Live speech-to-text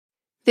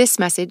This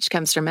message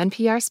comes from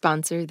NPR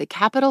sponsor, the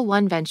Capital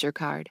One Venture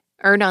Card.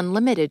 Earn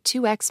unlimited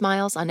 2x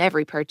miles on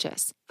every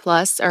purchase.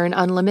 Plus, earn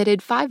unlimited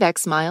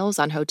 5x miles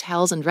on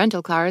hotels and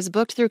rental cars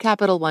booked through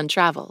Capital One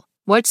Travel.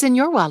 What's in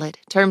your wallet?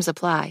 Terms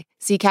apply.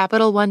 See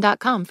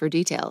CapitalOne.com for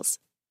details.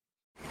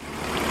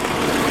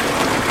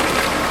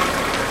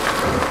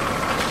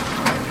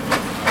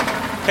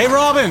 Hey,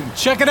 Robin,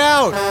 check it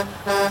out.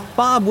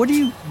 Bob, what are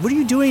you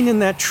doing in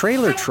that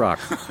trailer truck?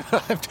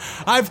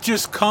 I've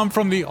just come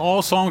from the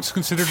All Songs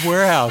Considered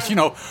warehouse,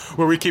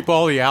 where we keep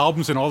all the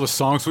albums and all the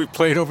songs we've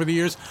played over the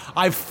years.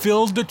 I've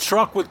filled the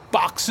truck with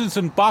boxes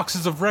and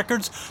boxes of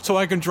records so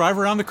I can drive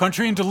around the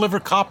country and deliver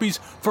copies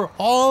for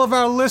all of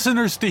our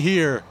listeners to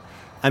hear.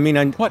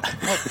 What?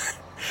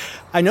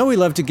 I know we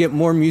love to get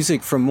more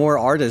music from more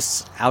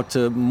artists out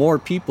to more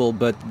people,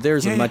 but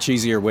there's a much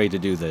easier way to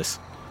do this.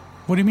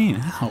 What do you mean?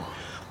 How?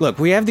 Look,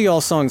 we have the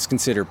All Songs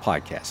Considered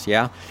podcast,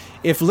 yeah?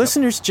 If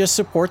listeners just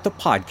support the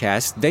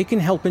podcast, they can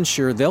help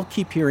ensure they'll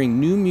keep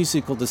hearing new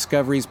musical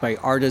discoveries by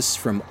artists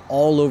from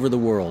all over the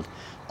world.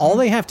 All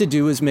they have to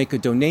do is make a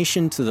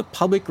donation to the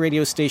public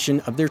radio station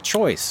of their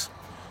choice.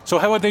 So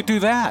how would they do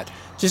that?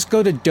 Just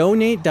go to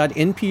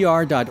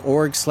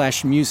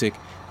donate.npr.org/music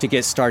to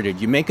get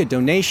started. You make a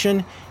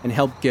donation and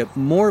help get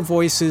more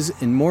voices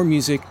and more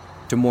music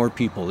to more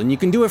people. And you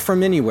can do it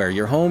from anywhere,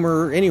 your home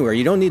or anywhere.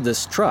 You don't need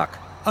this truck.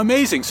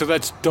 Amazing. So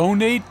that's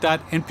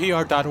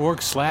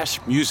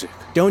donate.npr.org/music.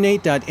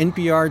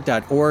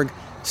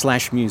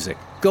 Donate.npr.org/music.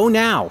 Go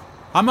now.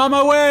 I'm on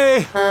my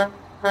way.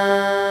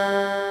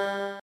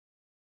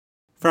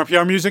 From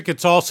NPR Music,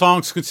 it's All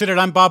Songs Considered.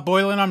 I'm Bob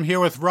Boilen. I'm here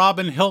with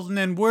Robin Hilton,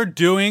 and we're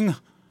doing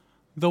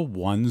The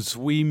Ones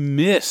We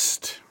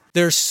Missed.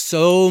 There's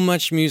so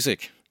much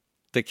music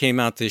that came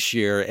out this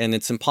year, and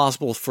it's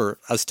impossible for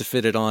us to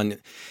fit it on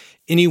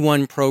any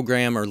one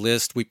program or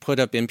list. We put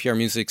up NPR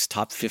Music's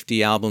top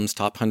 50 albums,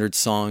 top 100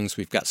 songs.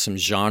 We've got some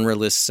genre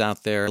lists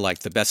out there, like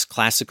the best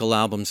classical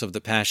albums of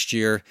the past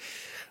year.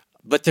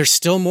 But there's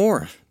still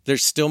more.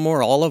 There's still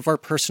more. All of our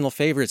personal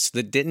favorites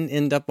that didn't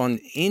end up on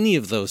any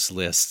of those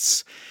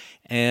lists.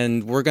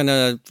 And we're going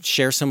to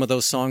share some of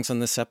those songs on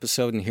this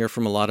episode and hear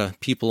from a lot of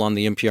people on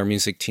the NPR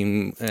Music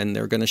team. And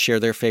they're going to share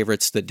their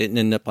favorites that didn't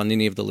end up on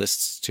any of the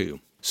lists,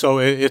 too. So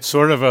it's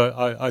sort of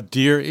a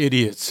Dear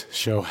Idiots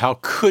show. How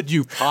could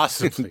you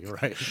possibly,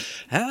 right?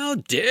 How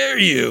dare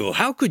you?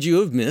 How could you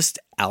have missed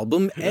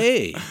Album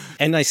A?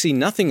 And I see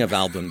nothing of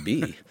Album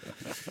B.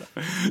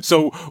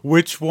 So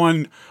which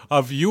one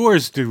of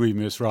yours did we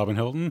miss, Robin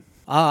Hilton?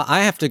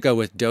 I have to go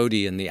with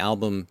Dodie and the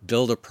album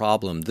Build a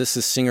Problem. This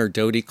is singer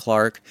Dodie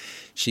Clark.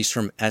 She's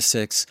from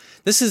Essex.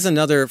 This is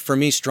another, for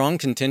me, strong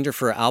contender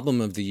for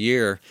Album of the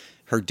Year.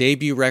 Her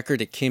debut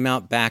record, it came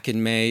out back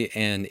in May,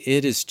 and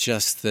it is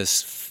just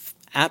this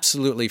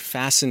absolutely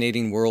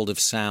fascinating world of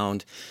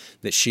sound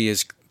that she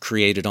has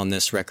created on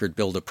this record,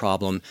 Build a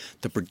Problem.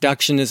 The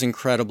production is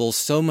incredible.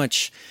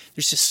 There's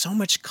just so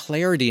much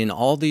clarity in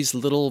all these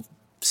little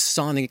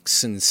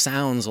sonics and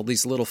sounds, all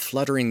these little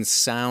fluttering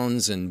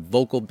sounds and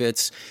vocal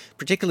bits,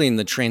 particularly in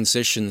the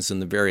transitions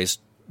and the various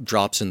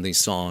drops in these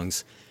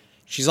songs.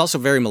 She's also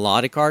a very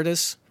melodic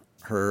artist.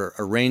 Her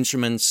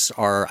arrangements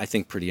are, I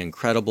think, pretty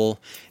incredible.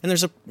 And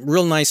there's a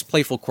real nice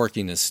playful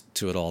quirkiness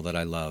to it all that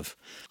I love.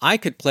 I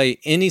could play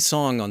any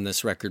song on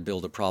this record,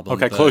 Build a Problem.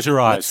 Okay, close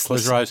your eyes.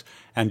 Close your eyes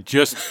and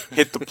just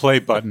hit the play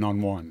button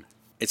on one.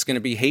 It's going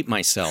to be Hate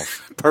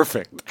Myself.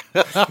 Perfect.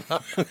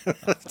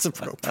 That's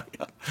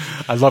appropriate.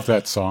 I love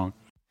that song.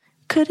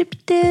 Could it be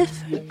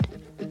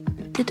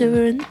different? Did I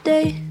ruin the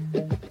day?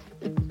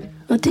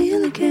 Or do you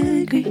look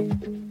angry?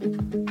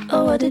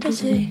 Oh, what did I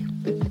say?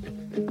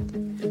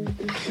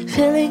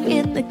 Filling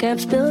in the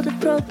gaps, build a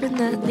problem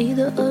that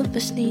neither of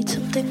us needs.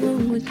 Something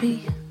wrong with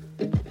me.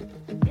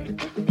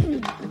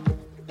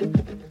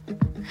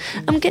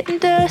 I'm getting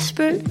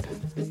desperate,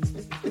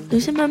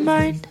 losing my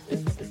mind.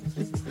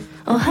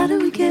 Oh, how do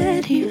we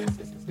get here?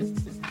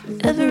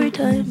 Every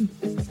time.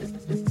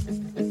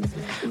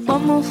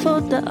 One more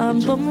fold the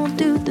arms, one more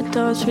do the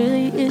dance.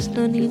 Really is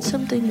no need,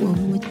 something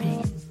wrong with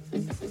me.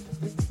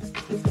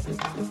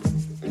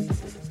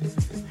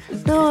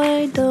 No,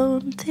 I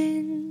don't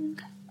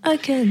think I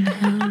can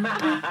help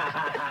it.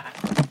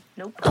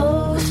 Nope.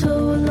 Oh,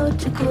 so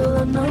illogical,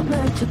 I'm not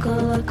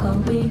magical. I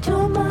can't read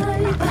your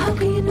mind. But how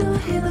can you not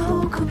hear the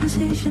whole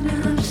conversation?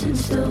 And I'm sitting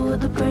still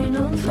with the brain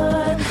on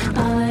fire.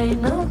 I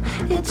know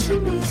it's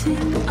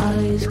amazing.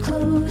 Eyes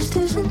closed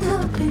isn't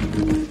helping.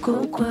 You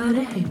go quiet,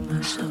 I hate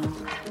myself.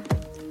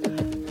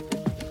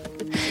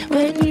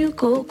 When you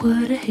go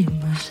quiet, I hate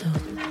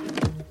myself.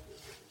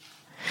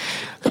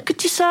 Look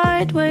at you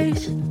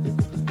sideways,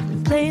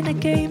 playing a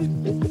game.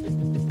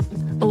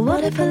 Oh,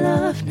 what if I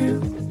laugh now?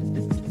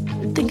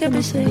 Think I'm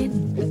insane.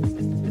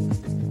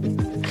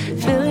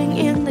 Filling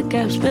in the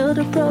gaps, build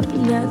a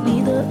problem that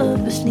neither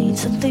of us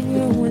needs. Something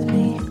wrong with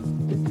me.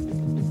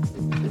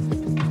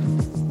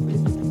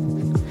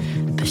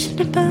 Pushing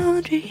the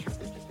boundary,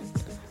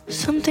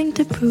 something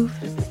to prove.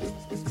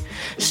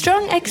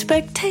 Strong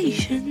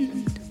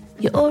expectation,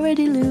 you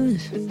already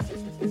lose.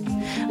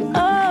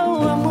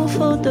 Oh, one more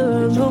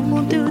folder alone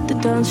won't do the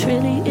dance.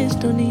 Really is,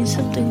 don't need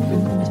something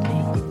wrong with me.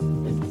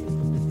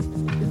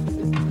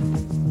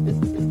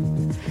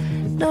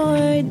 No,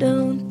 I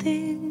don't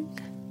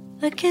think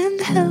I can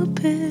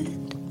help it.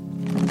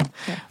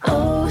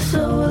 Oh,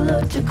 so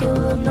illogical,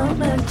 I'm not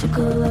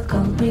magical, I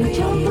can't read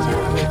your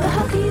mind. But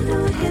how can you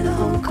not hear the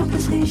whole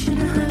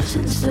conversation I have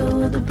since still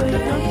with the brain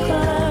on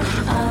fire?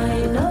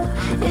 I know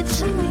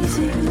it's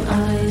amazing,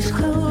 eyes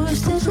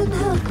closed isn't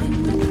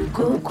helping when you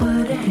go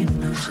quiet, I hate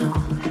myself.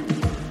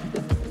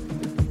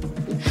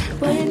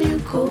 When you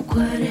go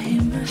quiet, I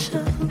hate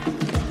myself.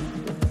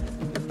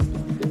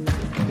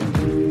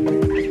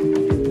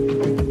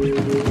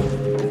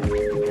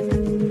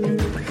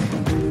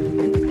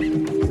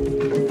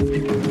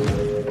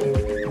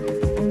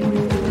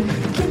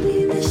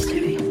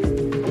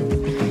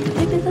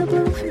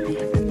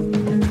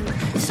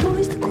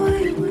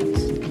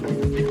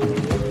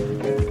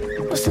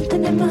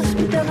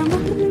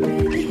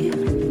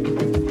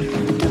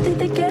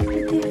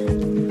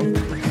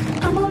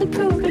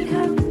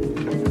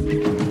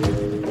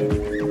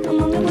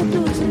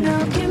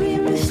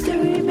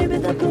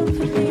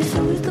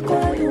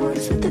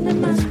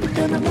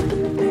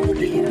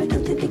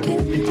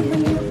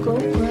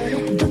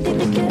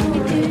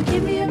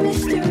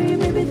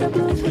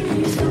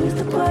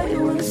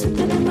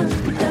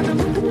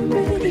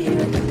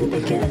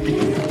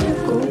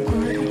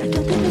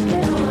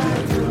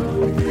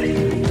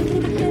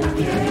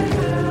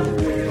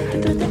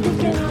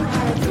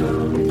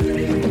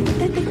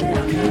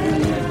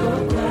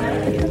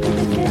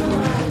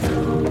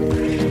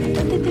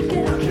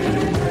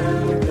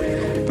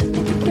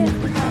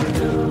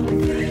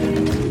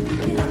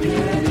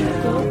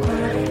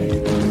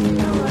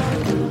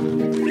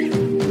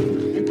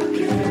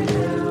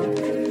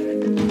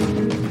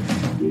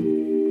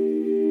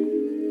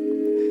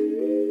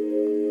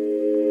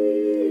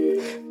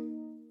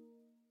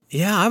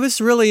 Yeah, I was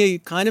really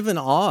kind of in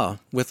awe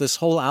with this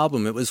whole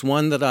album. It was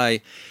one that I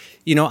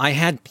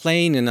had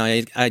playing, and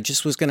I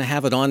just was going to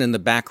have it on in the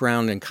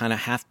background and kind of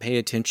half pay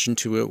attention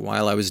to it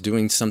while I was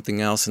doing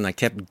something else. And I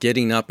kept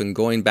getting up and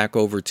going back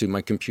over to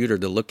my computer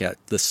to look at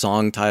the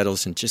song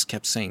titles and just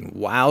kept saying,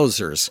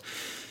 wowzers,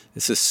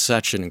 this is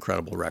such an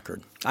incredible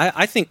record.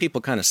 I think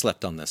people kind of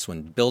slept on this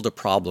one. Build a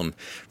Problem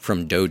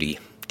from Dodie,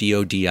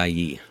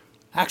 D-O-D-I-E.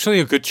 Actually,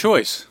 a good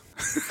choice.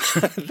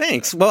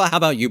 Thanks. Well, how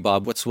about you,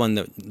 Bob? What's one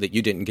that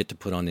you didn't get to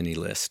put on any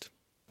list?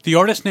 The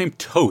artist named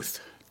Toth,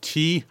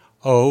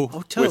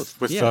 T-O,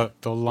 Toth. with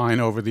the line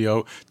over the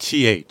O,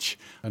 T-H,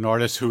 an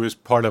artist who is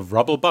part of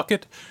Rubble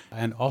Bucket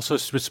and also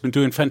has been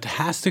doing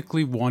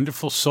fantastically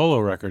wonderful solo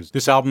records.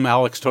 This album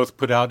Alex Toth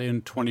put out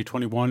in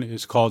 2021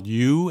 is called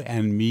You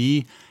and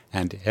Me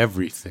and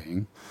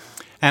Everything.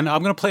 And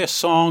I'm going to play a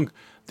song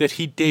that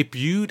he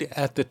debuted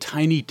at the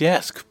Tiny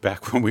Desk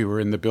back when we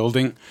were in the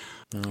building.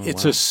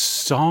 It's a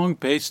song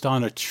based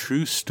on a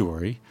true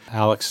story.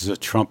 Alex is a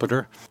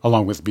trumpeter,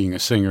 along with being a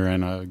singer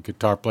and a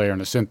guitar player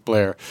and a synth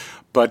player.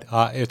 But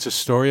it's a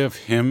story of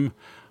him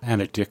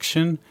and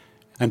addiction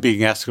and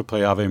being asked to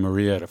play Ave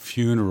Maria at a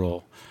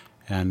funeral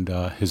and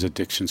his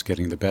addictions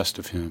getting the best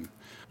of him.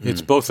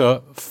 It's both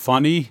a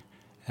funny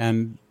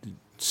and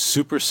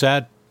super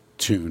sad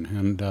tune,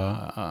 and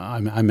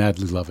I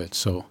madly love it.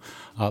 So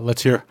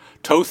let's hear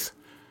Toth,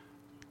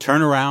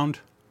 Turn Around,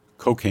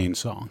 Cocaine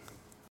Song.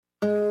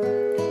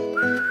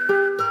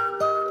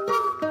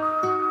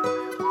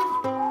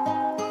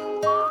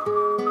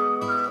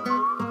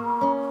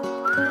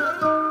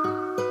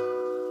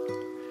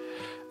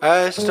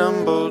 I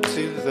stumbled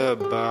to the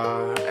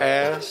bar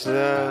as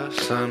the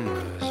sun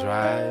was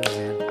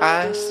rising.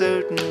 I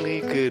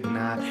certainly could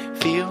not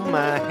feel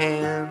my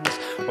hands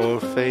or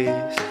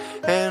face,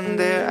 and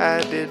there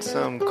I did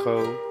some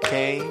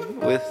cocaine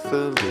with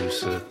a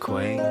loose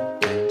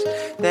acquaintance.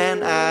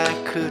 Then I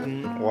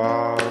couldn't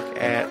walk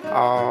at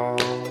all,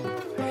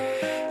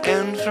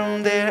 and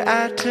from there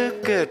I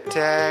took a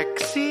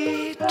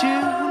taxi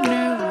to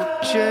New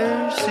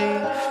Jersey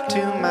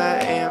to my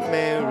Aunt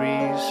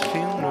Mary's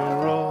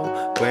funeral,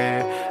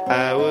 where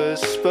I was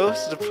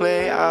supposed to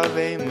play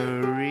Ave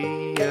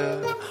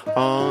Maria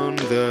on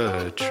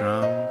the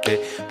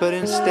trumpet, but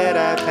instead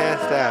I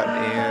passed out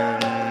in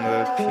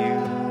the pew.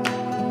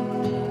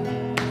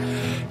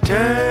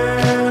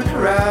 Turn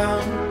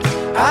around,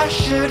 I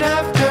should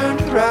have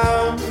turned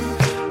around.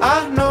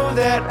 I know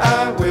that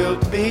I will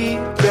be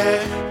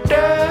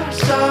better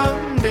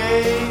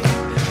someday.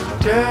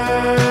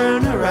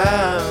 Turn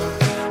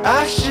around,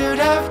 I should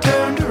have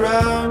turned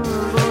around.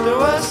 There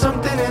was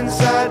something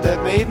inside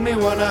that made me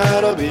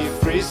wanna be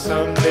free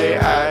someday.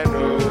 I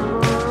know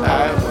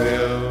I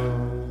will.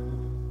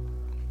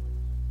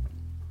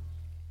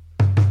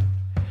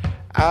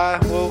 I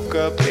woke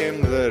up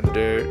in the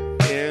dirt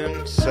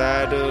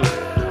inside a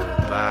little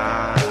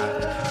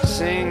box,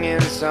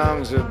 singing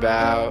songs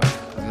about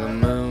the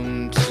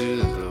moon to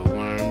the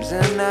worms,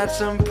 and at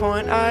some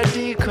point I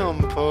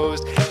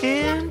decomposed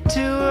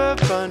into a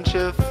bunch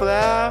of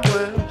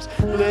flowers,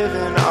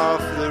 living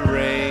off the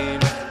rain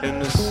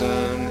and the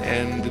sun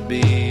and the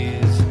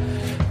bees.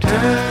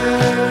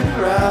 Turn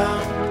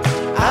around,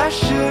 I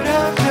should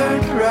have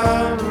turned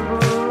around.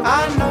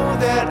 I know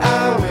that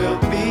I will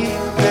be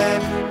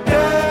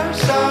better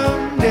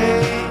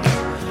someday.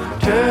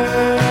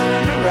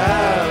 Turn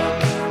around.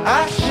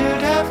 I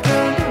should have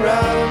turned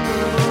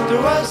around.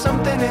 There was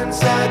something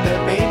inside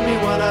that made me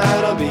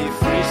wanna be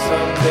free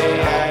someday.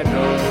 I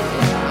know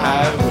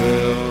I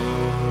will.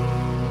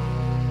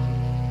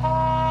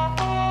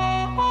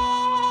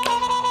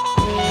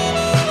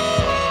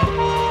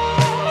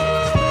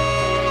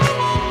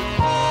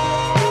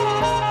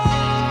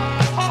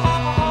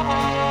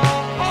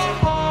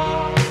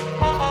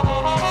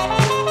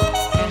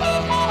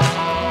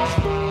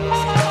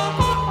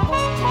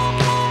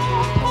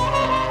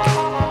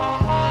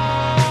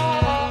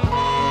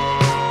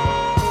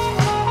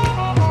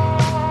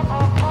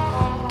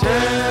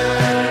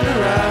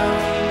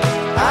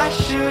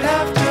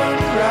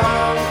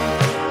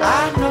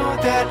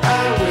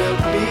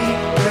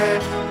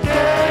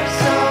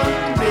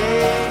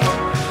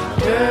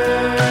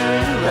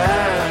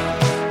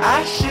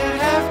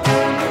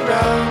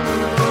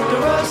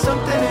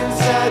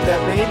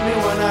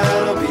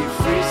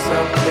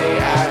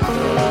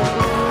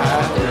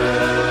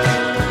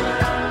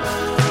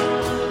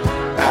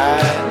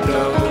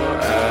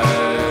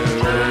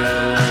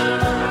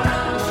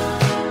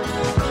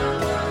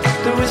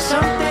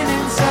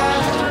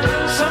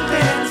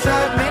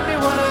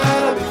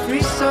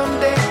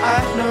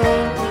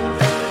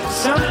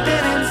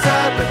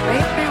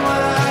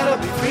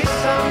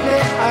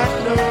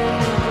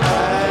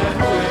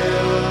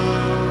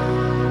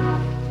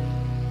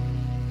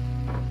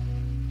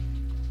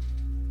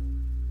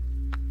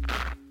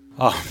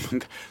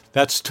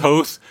 That's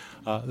Toth,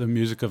 the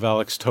music of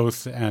Alex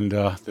Toth, and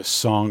this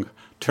song,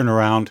 Turn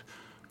Around,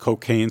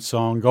 Cocaine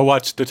song. Go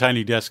watch The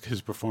Tiny Desk,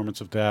 his performance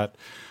of that.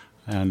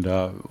 And,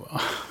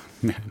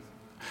 man,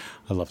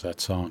 I love that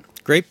song.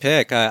 Great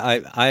pick.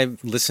 I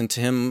listened to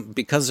him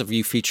because of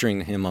you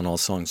featuring him on All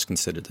Songs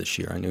Considered this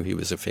year. I knew he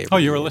was a favorite. Oh,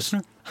 you're a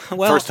listener?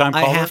 Well, first time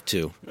caller? I have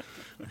to.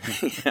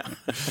 Yeah.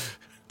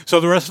 So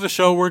the rest of the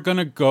show, we're going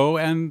to go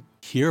and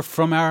hear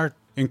from our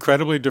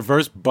incredibly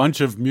diverse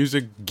bunch of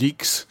music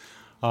geeks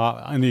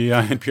and the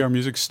NPR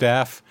Music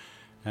staff.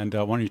 And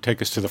why don't you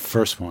take us to the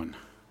first one?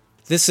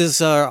 This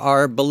is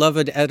our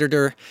beloved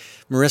editor,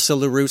 Marissa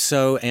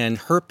LaRusso, and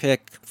her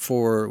pick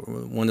for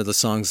one of the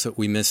songs that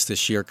we missed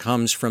this year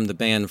comes from the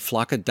band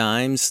Flock of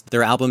Dimes.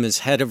 Their album is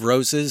Head of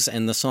Roses,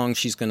 and the song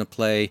she's going to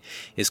play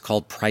is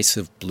called Price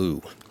of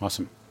Blue.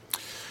 Awesome.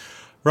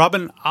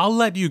 Robin, I'll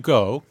let you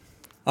go.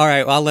 All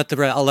right, well, I'll let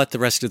the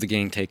rest of the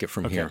gang take it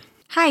from here.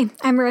 Hi,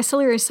 I'm Marissa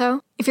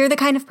LaRusso. If you're the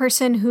kind of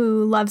person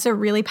who loves a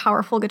really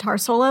powerful guitar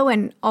solo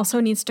and also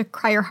needs to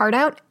cry your heart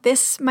out,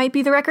 this might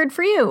be the record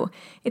for you.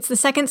 It's the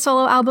second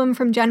solo album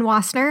from Jen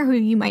Wassner, who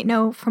you might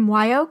know from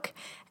Wye-Oak,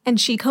 and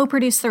she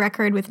co-produced the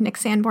record with Nick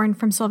Sanborn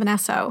from Sylvan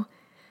Esso.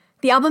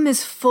 The album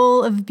is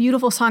full of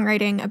beautiful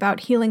songwriting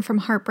about healing from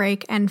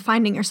heartbreak and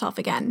finding yourself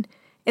again.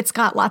 It's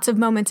got lots of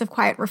moments of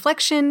quiet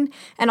reflection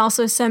and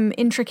also some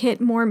intricate,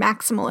 more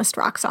maximalist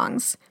rock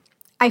songs.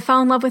 I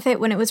fell in love with it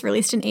when it was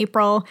released in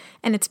April,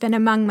 and it's been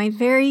among my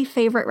very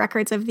favorite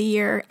records of the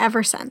year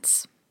ever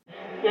since.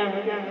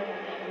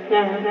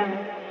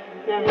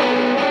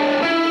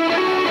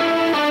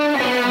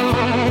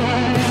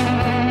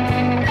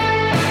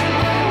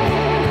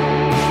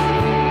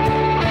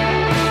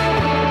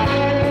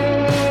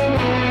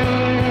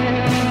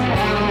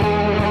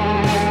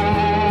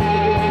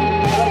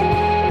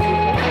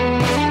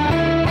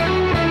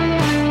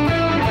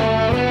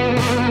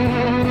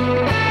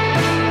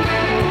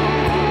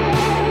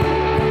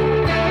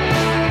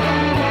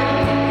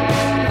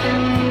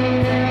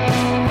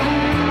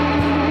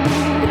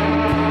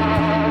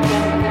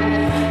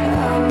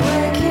 I'm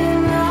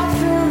waking up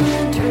from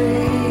a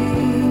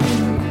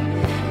dream.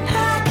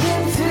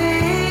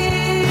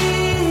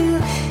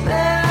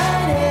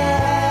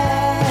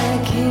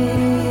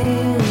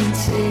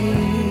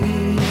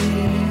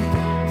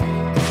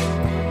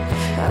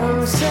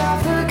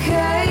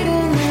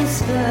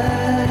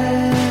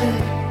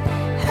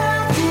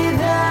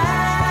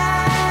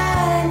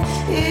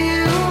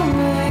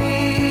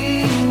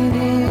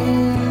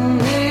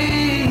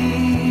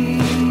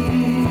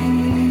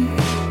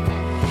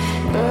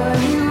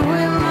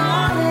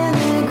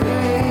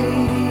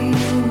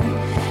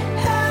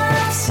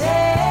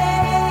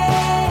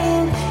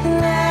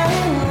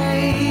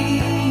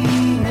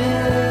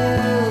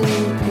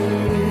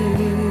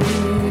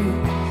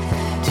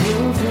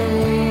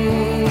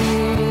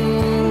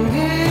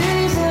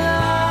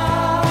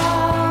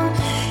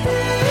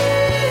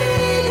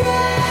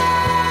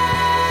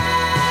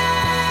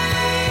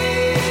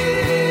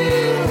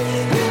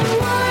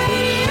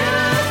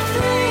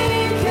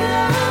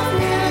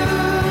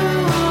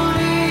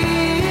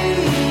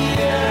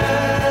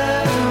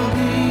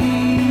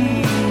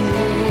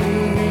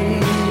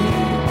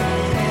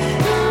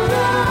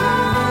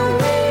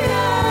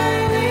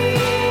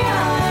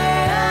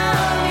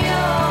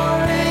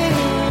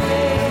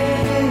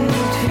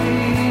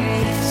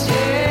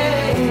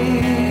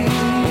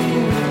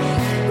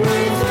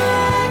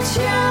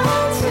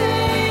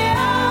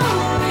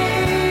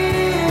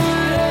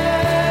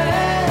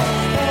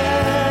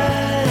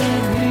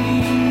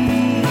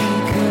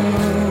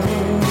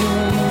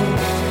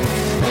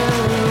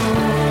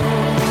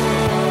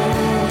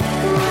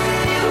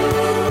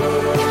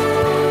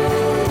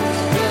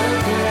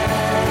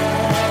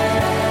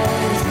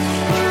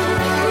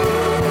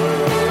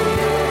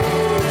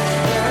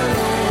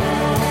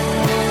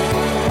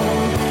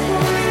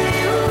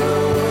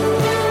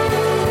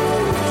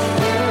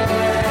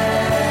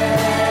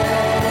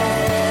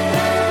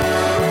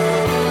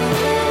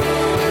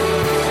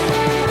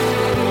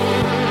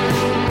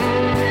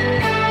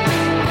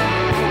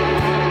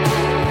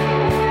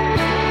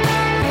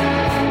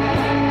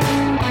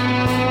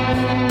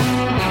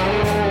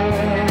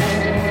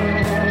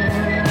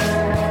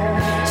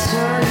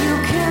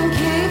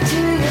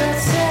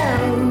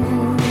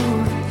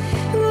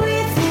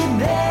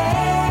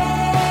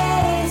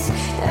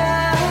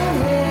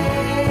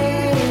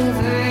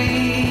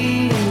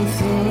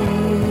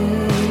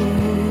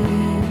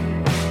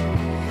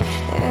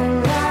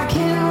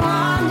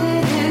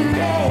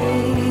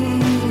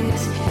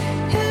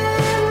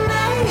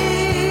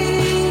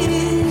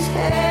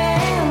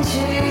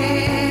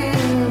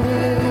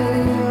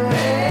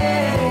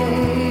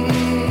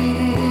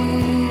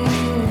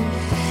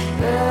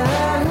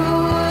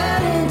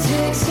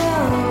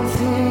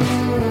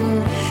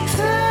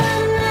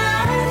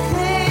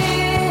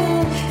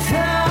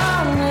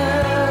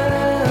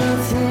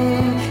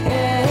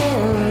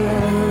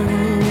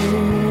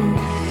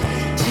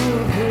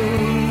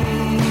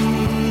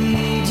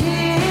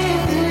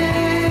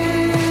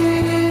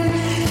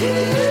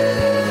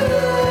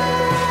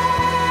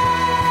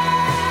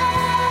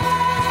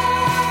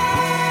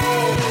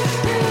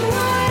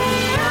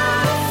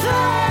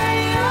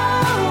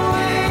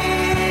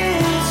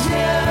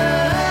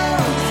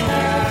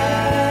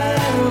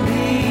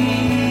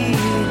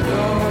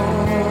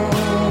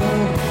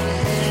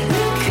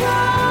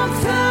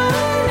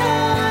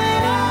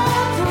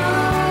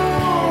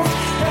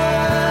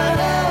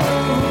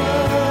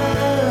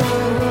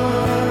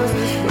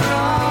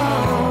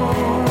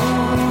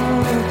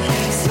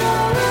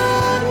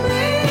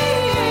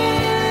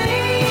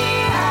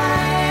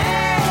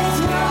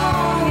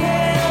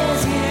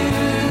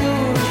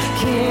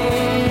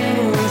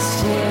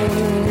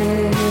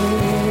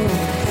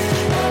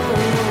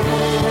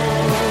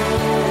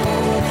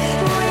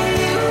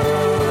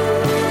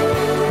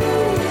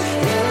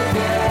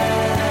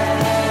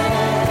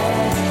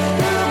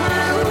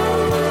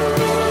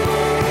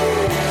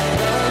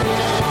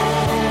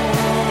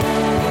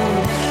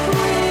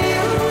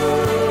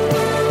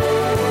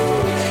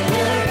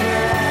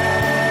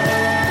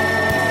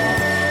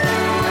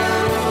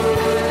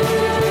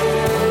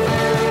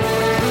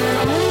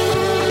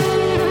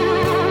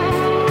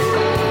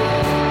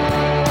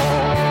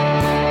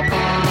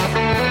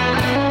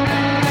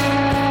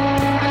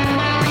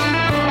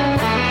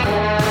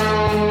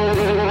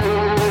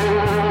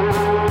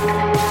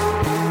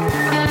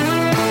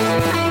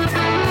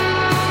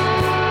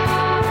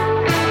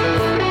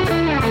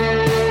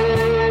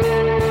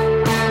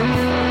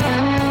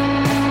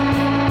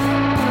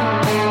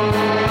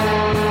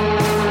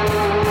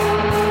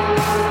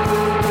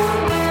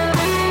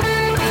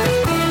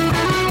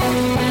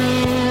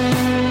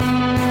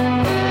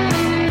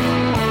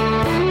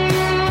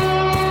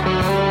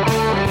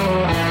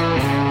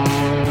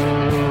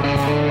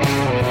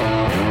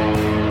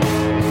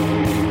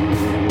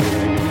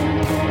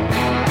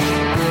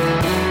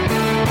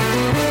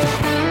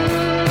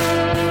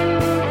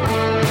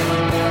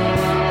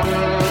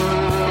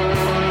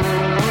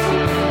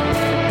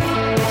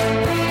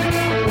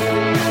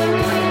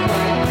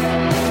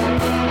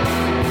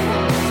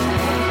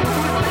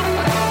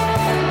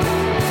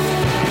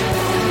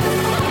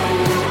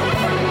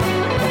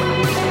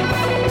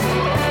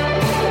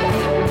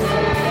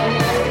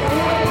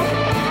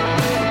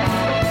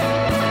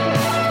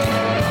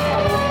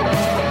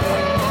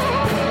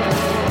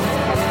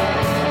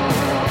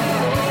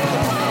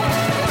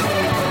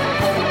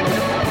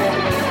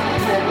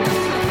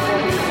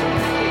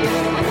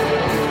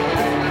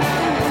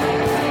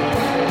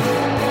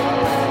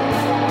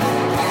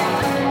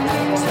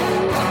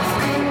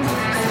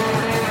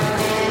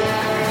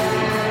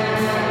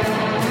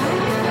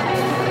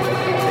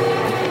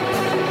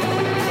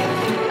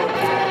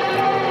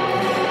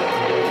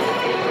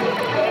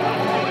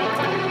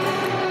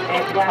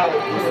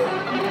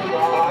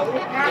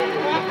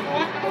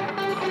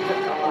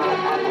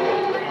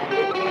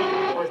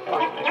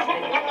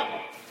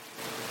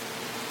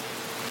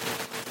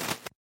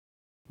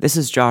 This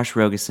is Josh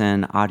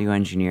Rogosin, audio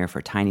engineer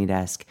for Tiny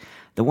Desk.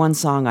 The one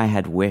song I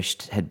had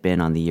wished had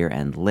been on the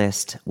year-end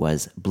list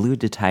was Blue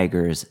de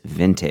Tiger's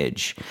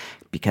Vintage,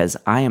 because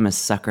I am a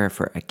sucker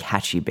for a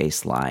catchy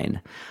bass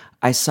line.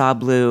 I saw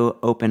Blue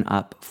open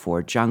up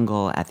for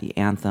Jungle at the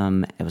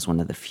Anthem. It was one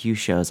of the few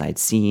shows I'd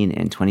seen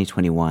in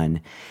 2021,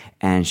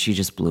 and she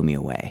just blew me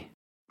away.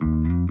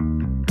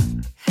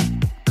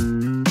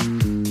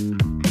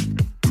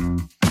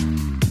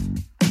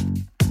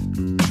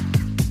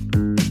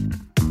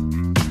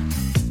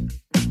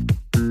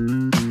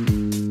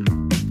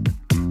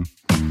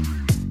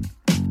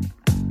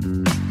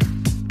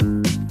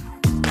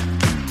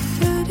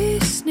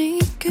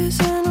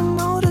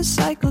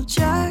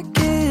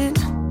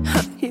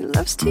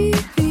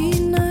 TV,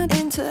 not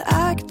into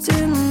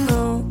acting,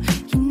 no.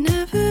 He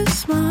never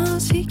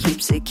smiles, he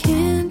keeps it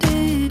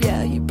candid.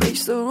 Yeah, he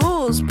breaks the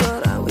rules,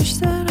 but I wish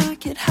that I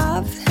could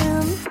have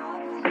him.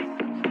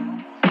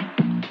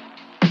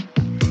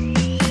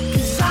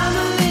 'Cause I'm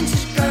a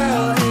vintage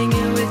girl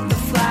hanging with the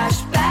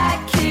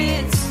flashback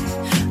kids.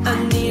 I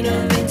need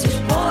a vintage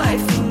boy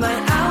for my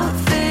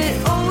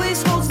outfit.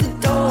 Always holds the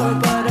door,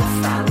 but I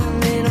found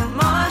him in a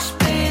mosh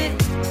pit.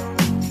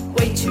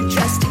 Way too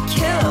dressed to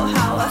kill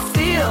how I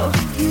feel.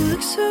 He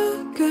looks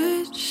so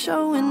good,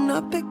 showing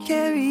up at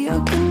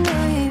karaoke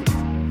night.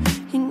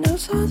 He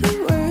knows all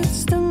the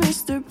words to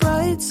Mr.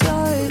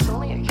 Brightside.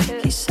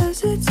 He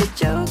says it's a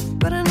joke,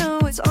 but I know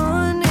it's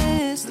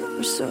honest.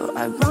 We're so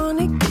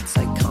ironic, it's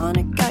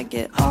iconic, I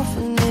get off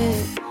on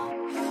it.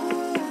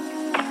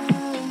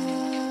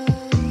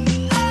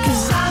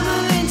 'Cause I'm a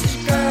vintage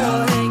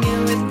girl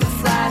hanging with the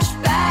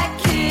flashback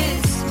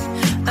kids.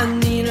 I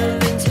need a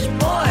vintage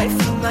boy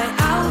for my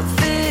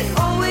outfit.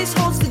 Always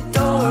holds the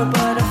door,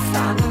 but I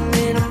found him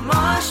in a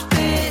mosh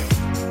pit.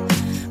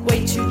 Way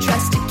too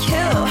dressed to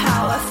kill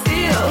how I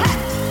feel.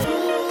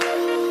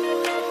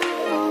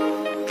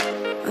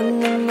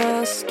 Under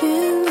my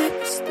skin,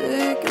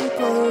 lipstick and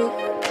blood.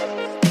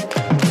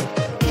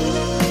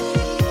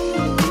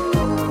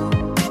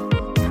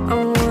 I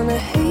wanna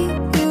hate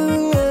you,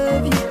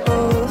 love you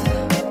both.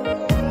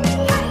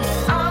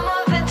 I'm a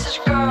vintage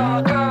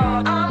girl,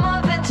 girl. I'm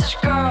a vintage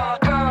girl,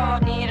 girl.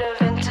 Need a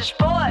vintage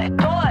boy,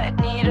 boy.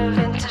 Need a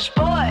vintage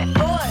boy,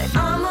 boy.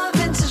 I'm a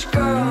vintage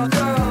girl,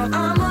 girl.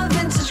 I'm a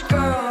vintage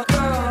girl,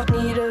 girl.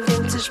 Need a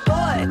vintage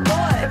boy,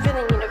 boy. I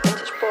really need a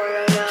vintage boy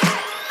right now.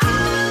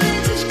 I'm a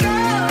vintage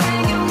girl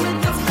hanging with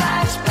the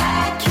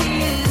flashback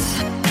kids.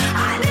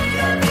 I need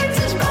a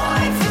vintage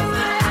boy for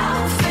my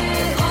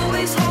outfit.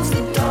 Always holds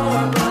the door,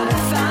 but I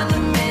found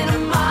him in a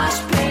mosh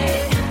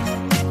pit.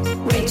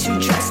 Way too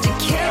dressed to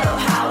kill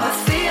how I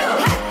feel.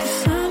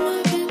 'Cause I'm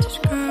a vintage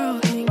girl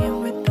hanging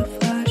with the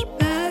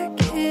flashback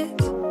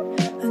kids.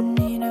 I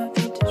need a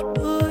vintage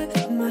boy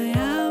for my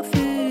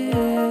outfit.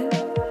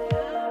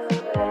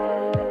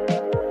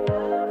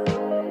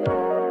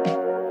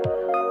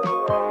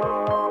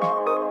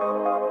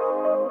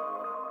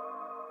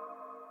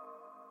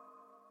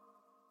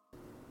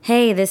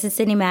 Hey, this is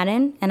Sydney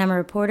Madden, and I'm a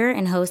reporter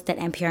and host at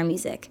NPR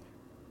Music.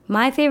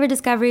 My favorite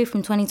discovery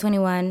from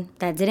 2021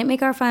 that didn't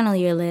make our final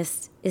year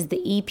list is the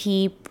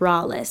EP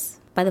Braless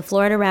by the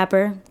Florida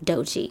rapper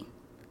Doechii.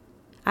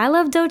 I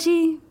love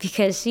Doechii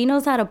because she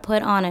knows how to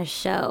put on a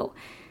show.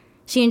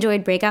 She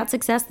enjoyed breakout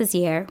success this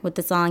year with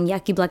the song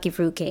Yucky Blucky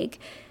Fruitcake.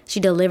 She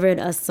delivered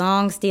a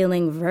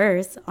song-stealing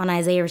verse on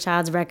Isaiah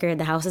Rashad's record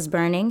The House is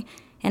Burning,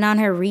 and on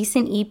her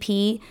recent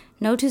EP,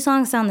 no two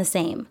songs sound the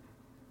same.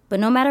 But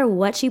no matter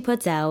what she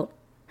puts out,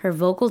 her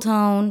vocal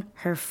tone,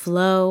 her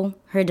flow,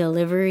 her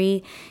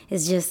delivery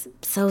is just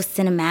so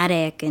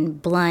cinematic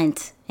and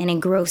blunt and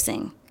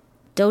engrossing.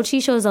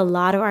 Doechii shows a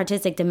lot of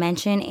artistic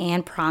dimension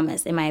and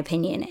promise, in my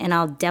opinion, and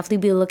I'll definitely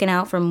be looking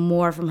out for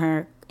more from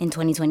her in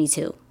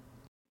 2022.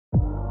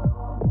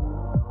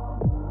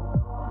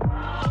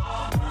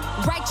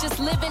 Righteous,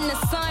 live in the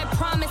sun,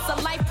 promise a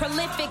life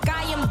prolific.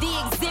 I am the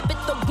exhibit,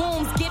 the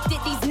wombs gifted.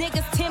 These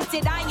niggas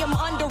tempted, I am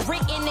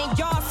underwritten, and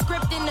y'all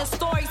scripting the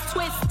stories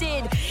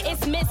twisted.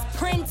 It's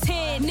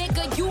misprinted.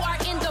 Nigga, you are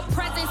in the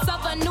presence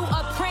of a new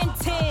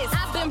apprentice.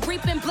 I've been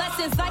reaping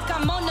blessings like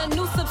I'm on a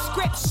new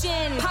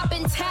subscription.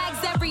 Popping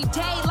tags every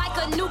day like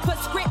a new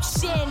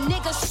prescription.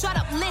 Nigga, shut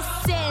up,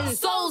 listen.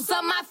 Soles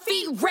of my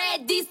feet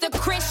red, these the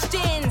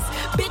Christians.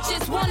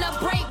 Bitches wanna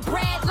break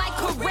bread like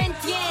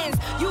Corinthians.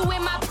 You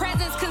in my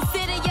presence,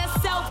 consider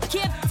yourself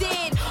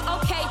gifted.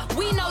 Okay,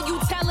 we know you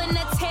telling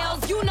the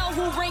tales. You know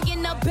who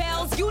ringing the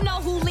bells. You know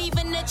who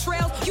leaving the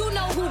trails. You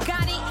know who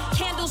got it.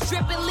 Candles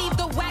dripping, leave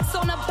the wax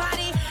on the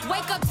body.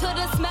 Wake up to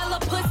the smell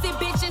of pussy,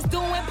 bitches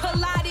doing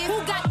Pilates. Who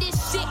got this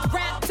shit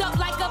wrapped up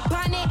like a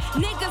bonnet?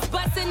 Niggas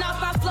busting off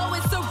my flow,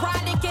 it's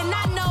erotic. And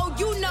I know,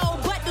 you know,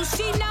 but do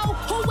she know?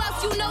 Who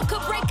else you know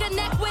could break a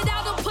neck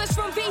without a push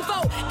from Vivo?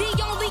 The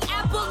only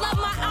apple of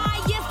my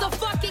eye is the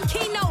fucking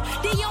keynote.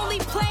 The only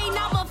plane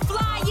I'ma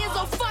fly is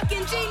a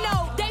fucking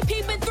Gino. They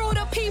peeping through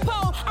the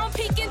peephole, I'm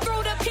peeking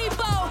through the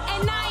peephole. And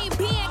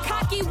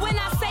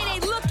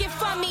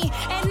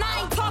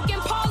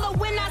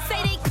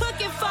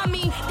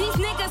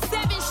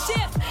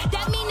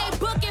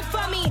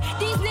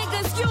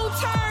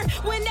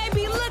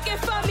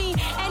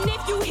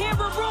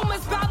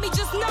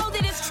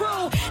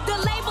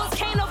labels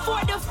can't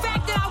afford the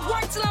fact that I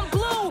work till I'm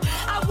blue.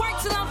 I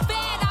work till I'm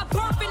fed, I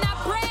burp and I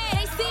bread.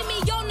 They see me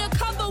on the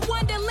cover,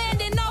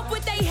 Wonderland, and off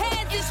with their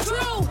heads. It's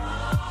true.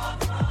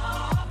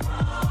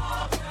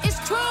 It's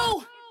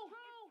true.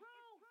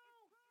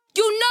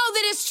 You know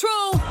that it's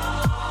true.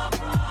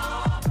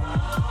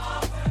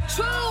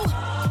 True.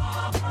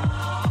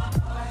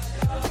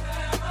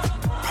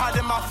 Pride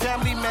in my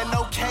family, man,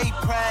 okay,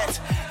 Pratt.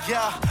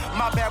 Yeah,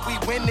 my bad, we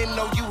winning,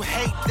 no, you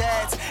hate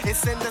that.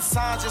 It's in the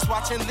sign, just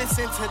watch and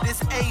listen to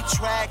this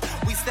A-track.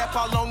 We step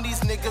all on these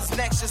niggas'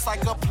 necks just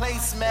like a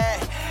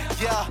placemat.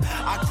 Yeah,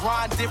 I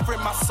grind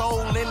different, my soul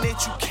in it,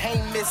 you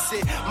can't miss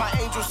it. My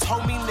angels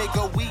told me,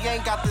 nigga, we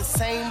ain't got the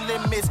same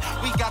limits.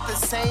 We got the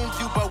same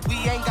view, but we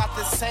ain't got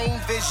the same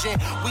vision.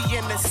 We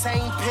in the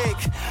same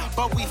pic,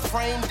 but we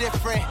frame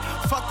different.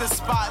 Fuck the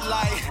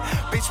spotlight,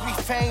 bitch, we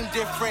fame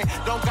different.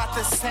 Don't got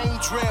the same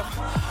drip,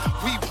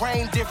 we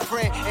reign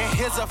different. And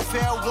here's a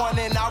fair one,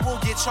 and I will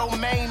get your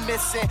main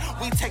missing.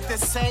 We take the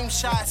same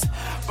shots,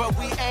 but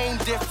we aim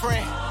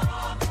different.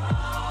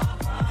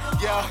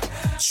 Yeah,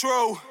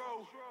 true.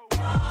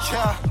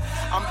 Yeah,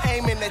 I'm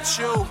aiming at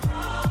you.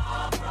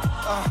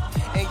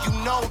 And you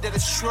know that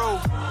it's true.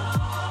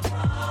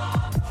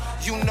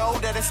 You know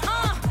that it's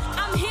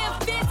I'm here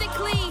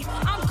physically,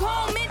 I'm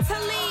gone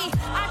mentally.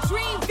 I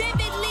dream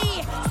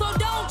vividly, so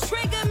don't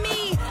trigger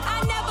me.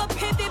 I never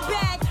pivot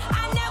back,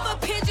 I never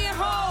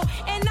pigeonhole.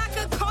 And I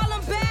could call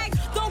him back,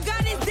 don't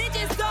got his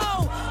digits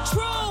though.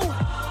 True,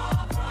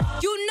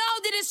 you know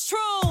that it's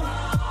true.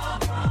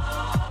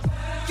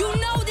 You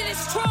know that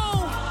it's true.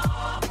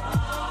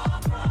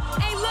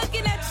 Ain't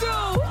looking at you,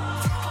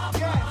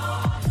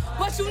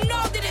 but you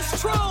know that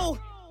it's true.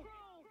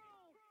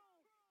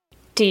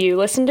 Do you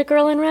listen to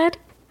Girl in Red?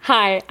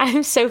 Hi,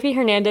 I'm Sophie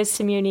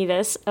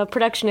Hernandez-Simeonides, a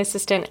production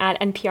assistant at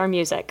NPR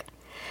Music.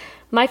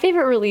 My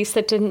favorite release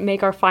that didn't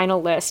make our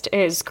final list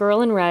is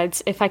Girl in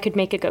Red's If I Could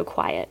Make It Go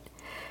Quiet.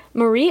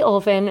 Marie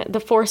Ulven, the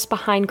force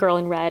behind Girl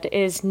in Red,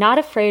 is not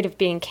afraid of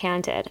being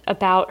candid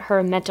about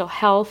her mental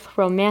health,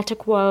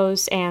 romantic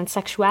woes, and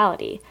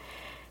sexuality.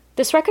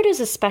 This record is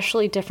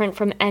especially different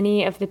from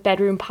any of the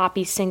bedroom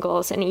poppy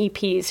singles and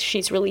EPs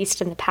she's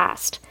released in the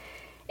past.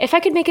 If I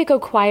Could Make It Go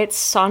Quiet's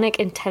sonic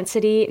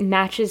intensity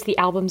matches the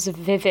album's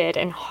vivid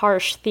and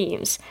harsh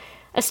themes.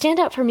 A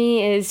standout for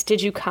me is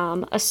Did You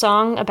Come, a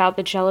song about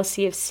the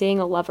jealousy of seeing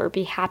a lover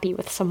be happy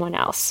with someone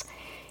else.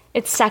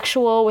 It's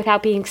sexual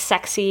without being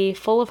sexy,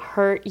 full of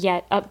hurt,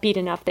 yet upbeat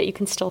enough that you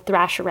can still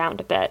thrash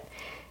around a bit.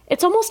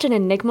 It's almost an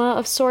enigma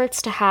of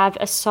sorts to have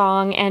a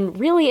song and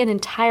really an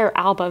entire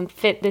album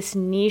fit this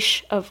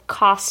niche of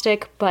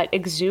caustic but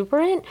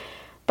exuberant,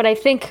 but I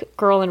think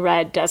Girl in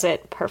Red does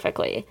it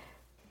perfectly.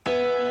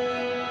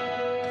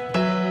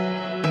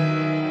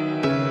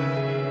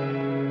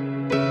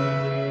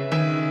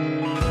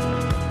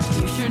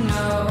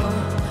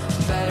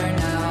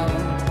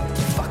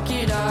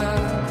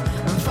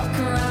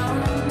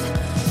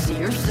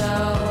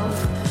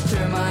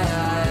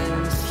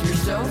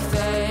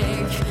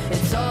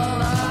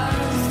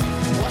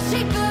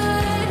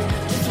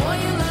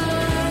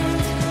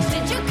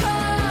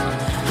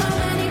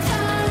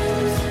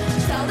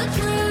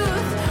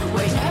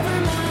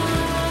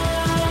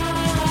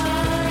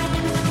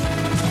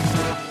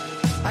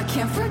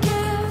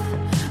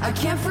 I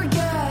can't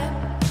forget,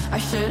 I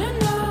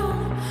should've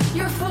known,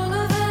 you're full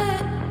of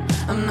it.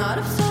 I'm not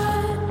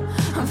upset,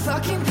 I'm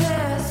fucking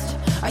pissed.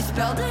 I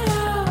spelled it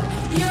out,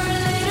 you're a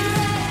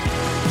literate.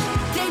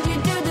 Did you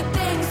do the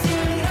things you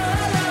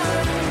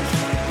learned?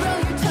 Roll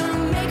your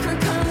tongue, make her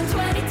come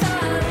 20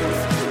 times.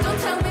 Don't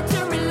tell me to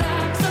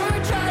relax or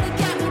try to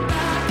get me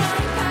back.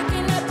 I'm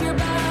packing up your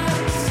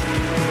bags.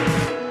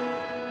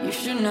 You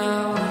should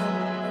know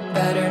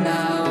better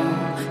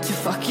now to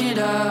fuck it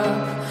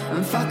up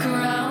and fuck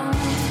around.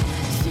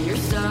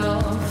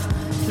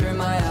 Through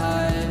my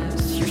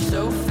eyes, you're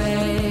so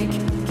fake,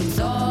 it's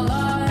all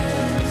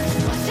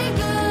lies. Was she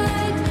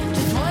good?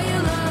 Just what you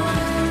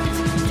learned.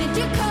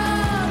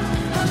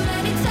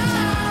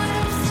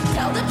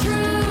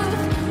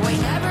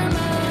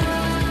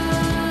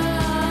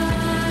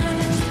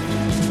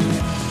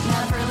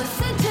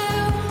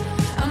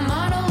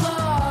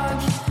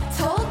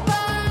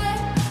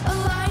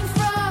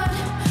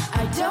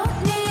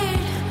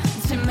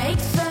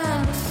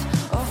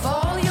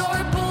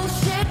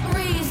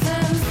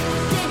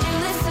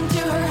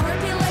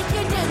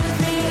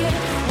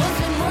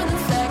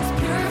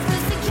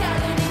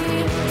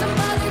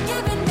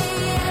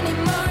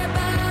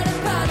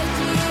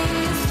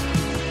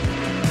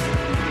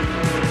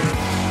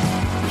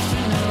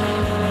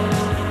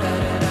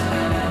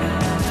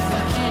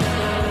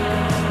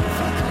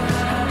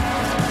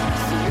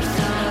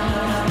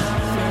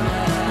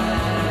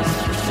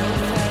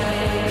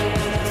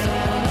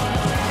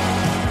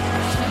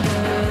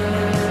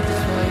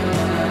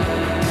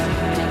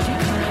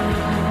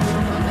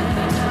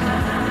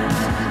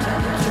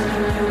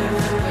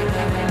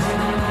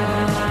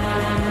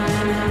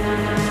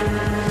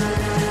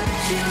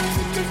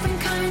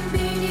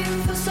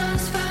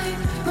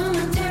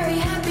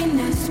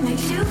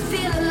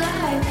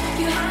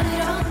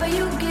 but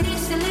you get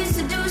easily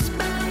seduced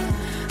by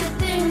the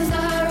things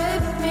that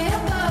rip me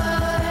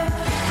apart.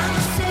 I'm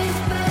a safe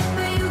bet,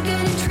 but you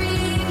get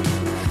intrigued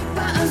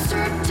by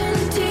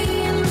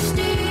uncertainty and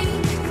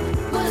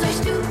mystique. Was I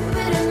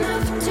stupid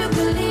enough to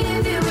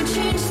believe you would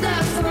change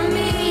that for me?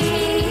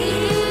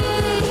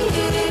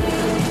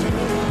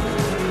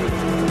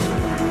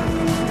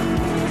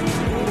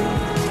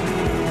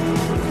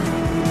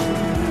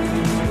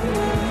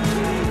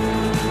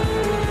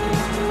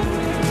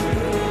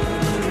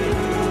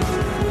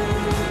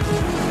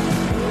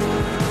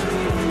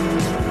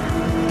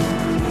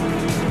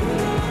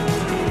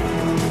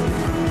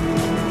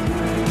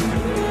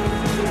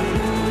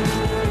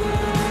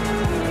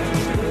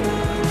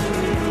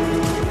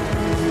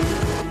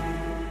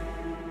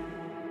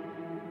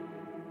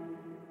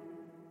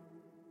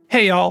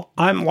 Hey y'all,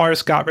 I'm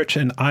Lars Gottrich,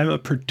 and I'm a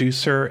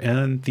producer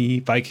and the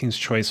Viking's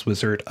Choice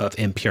Wizard of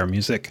NPR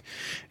Music.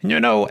 And you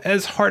know,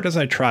 as hard as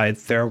I tried,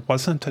 there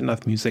wasn't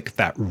enough music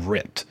that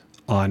ripped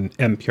on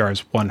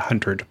NPR's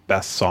 100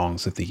 Best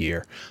Songs of the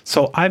Year.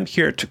 So I'm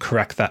here to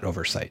correct that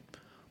oversight.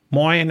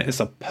 Moin is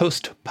a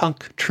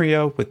post-punk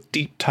trio with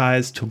deep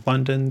ties to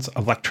London's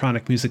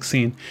electronic music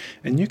scene,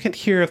 and you can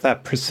hear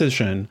that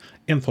precision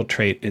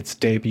infiltrate its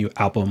debut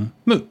album,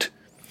 Moot.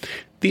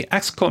 The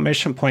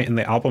exclamation point in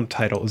the album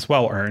title is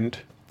well earned.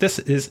 This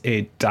is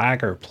a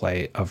dagger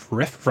play of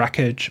riff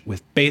wreckage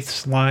with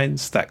bass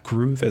lines that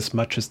groove as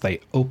much as they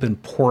open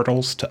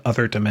portals to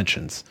other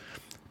dimensions.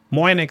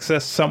 Moin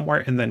exists somewhere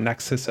in the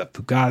nexus of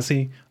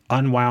Fugazi,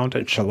 Unwound,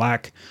 and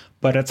Shellac,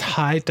 but its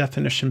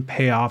high-definition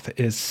payoff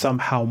is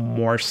somehow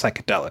more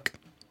psychedelic.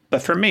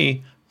 But for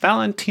me,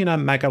 Valentina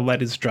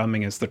Magaletti's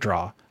drumming is the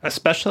draw,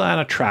 especially on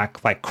a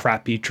track like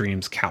Crappy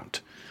Dreams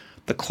Count.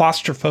 The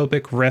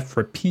claustrophobic riff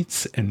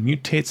repeats and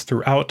mutates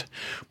throughout,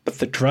 but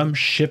the drums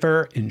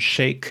shiver and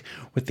shake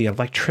with the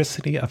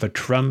electricity of a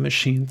drum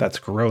machine that's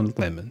grown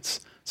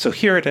lemons. So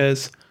here it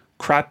is,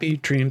 Crappy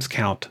Dreams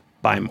Count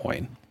by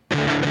Moin.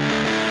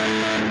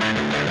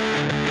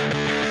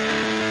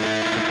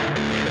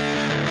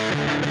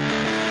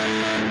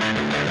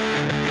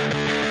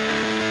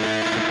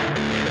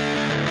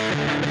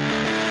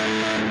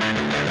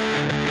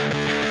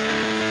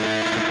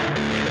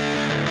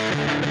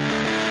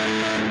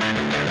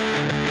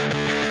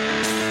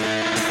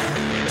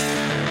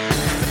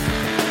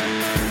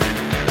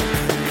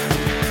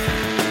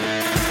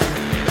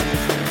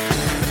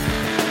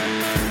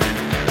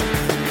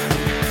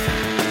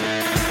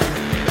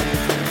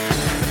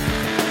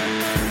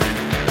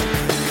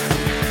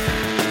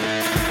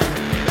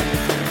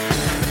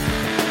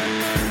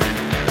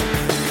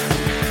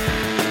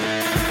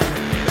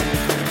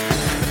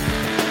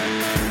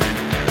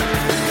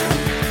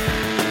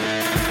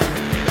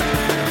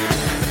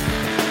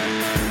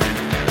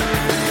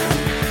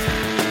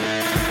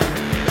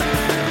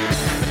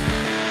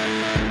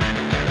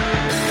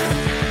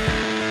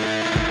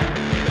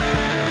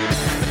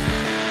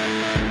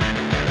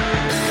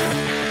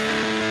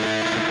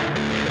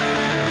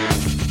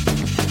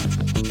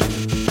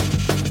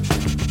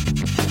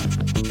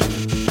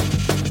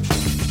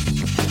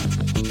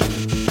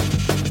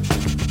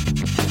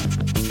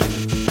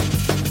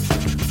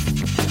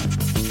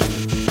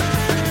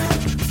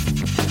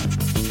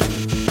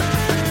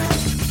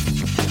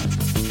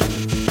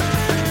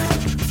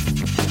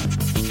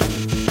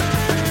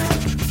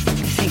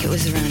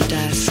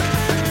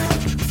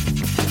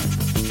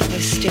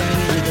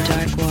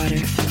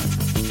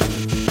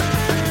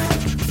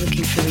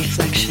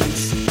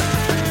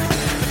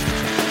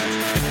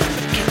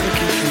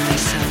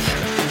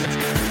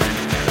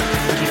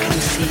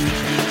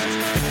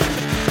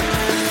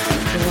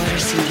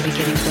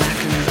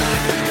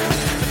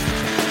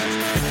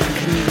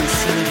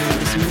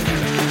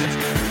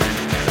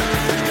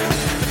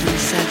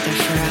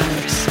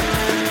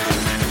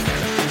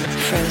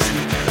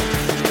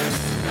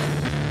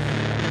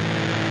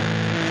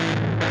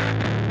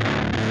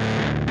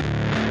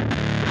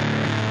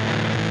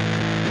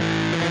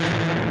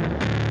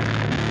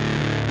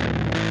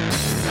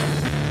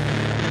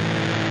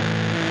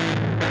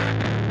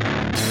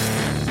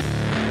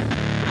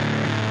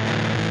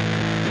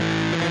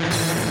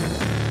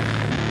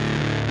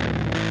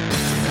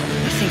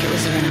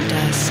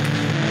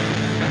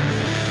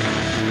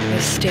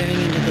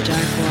 Staring into the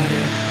dark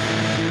water,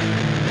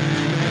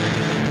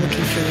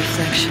 looking for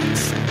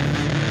reflections.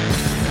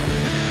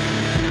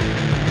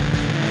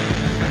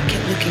 I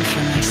kept looking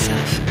for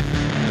myself,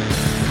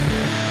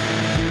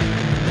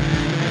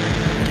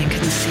 but I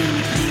couldn't see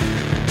anything.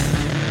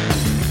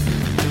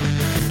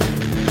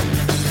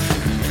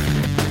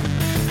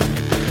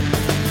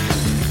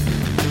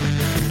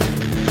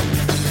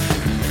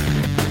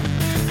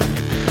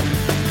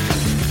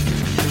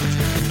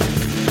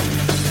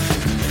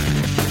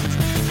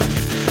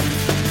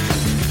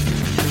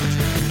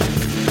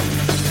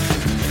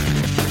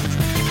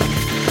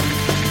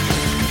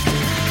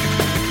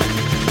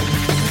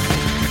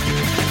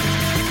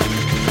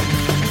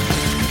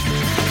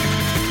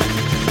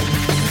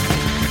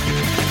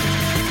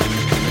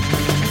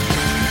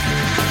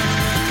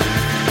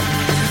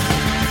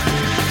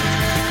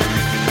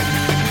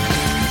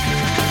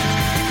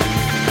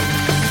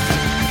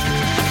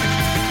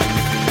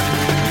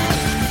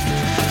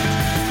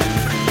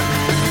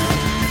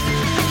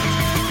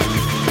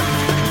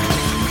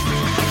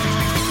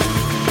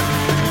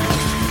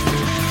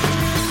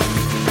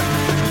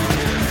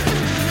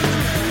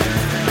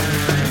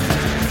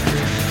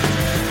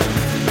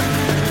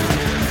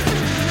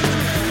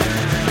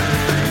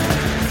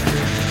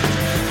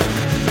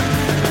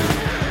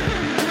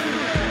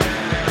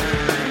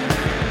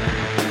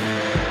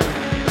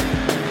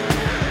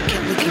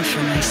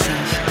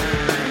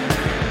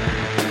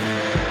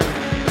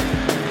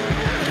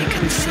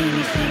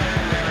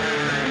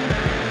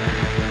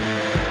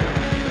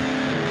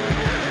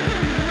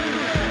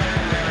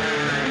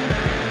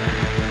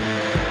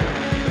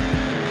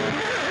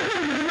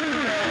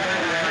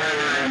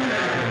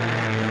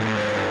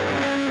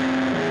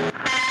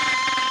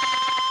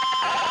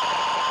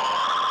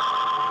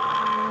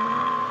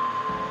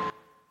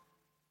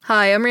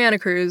 Hi, I'm Rihanna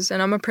Cruz,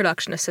 and I'm a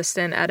production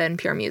assistant at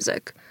NPR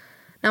Music.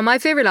 Now, my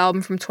favorite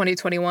album from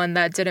 2021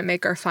 that didn't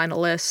make our final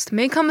list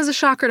may come as a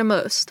shocker to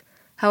most.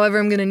 However,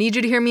 I'm going to need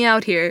you to hear me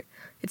out here.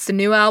 It's the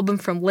new album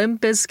from Limp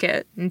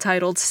Bizkit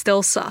entitled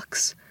Still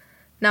Sucks.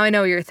 Now, I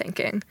know what you're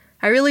thinking.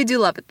 I really do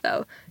love it,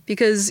 though,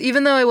 because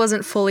even though I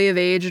wasn't fully of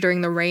age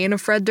during the reign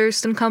of Fred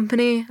Durst and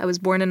company, I was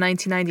born in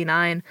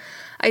 1999,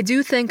 I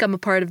do think I'm a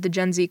part of the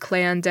Gen Z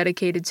clan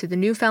dedicated to the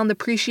newfound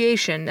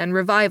appreciation and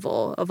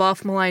revival of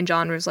off-the-line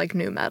genres like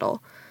nu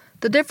metal.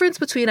 The difference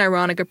between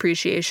ironic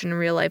appreciation and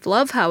real-life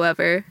love,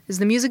 however, is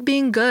the music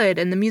being good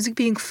and the music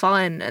being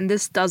fun, and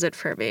this does it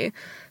for me.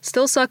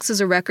 Still Sucks is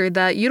a record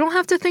that you don't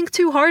have to think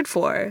too hard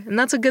for, and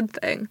that's a good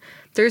thing.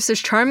 Durst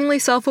is charmingly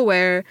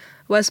self-aware,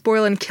 Wes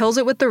Borland kills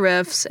it with the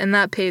riffs, and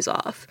that pays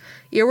off.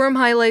 Earworm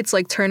highlights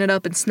like Turn It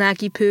Up and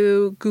Snacky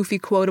Poo, goofy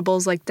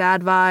quotables like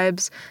Dad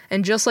Vibes,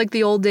 and just like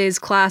the old days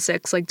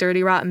classics like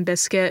Dirty Rotten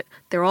Biscuit,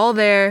 they're all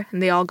there,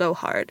 and they all go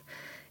hard.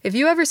 If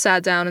you ever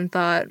sat down and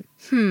thought,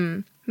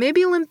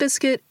 maybe Limp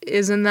Bizkit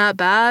isn't that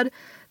bad,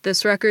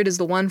 this record is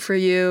the one for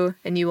you,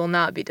 and you will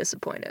not be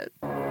disappointed.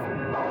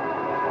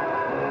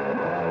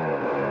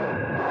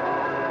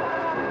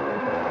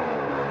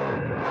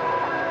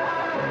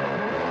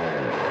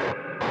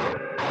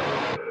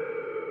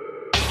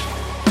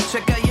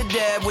 Check out your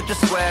dad with the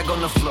swag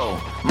on the floor.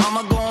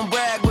 Mama gon'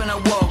 brag when I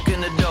walk in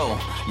the door.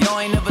 Y'all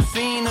ain't never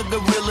seen a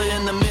gorilla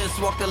in the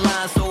mist walk the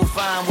line so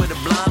fine with a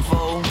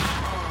blindfold.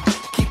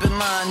 Keep in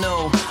mind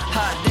though,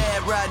 hot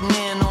dad riding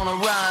in on a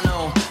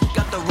rhino.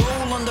 Got the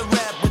roll on the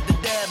rap with the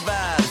dad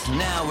vibes.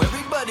 Now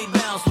everybody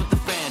bounce with the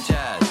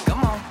franchise.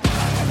 Come on.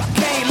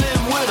 Can't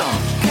live with them,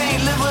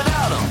 can't live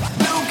without them.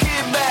 New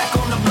kid back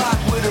on the block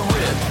with a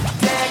rip.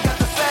 Dad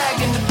got the fag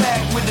in the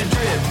back with the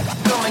drip.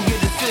 Come and get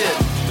a sip.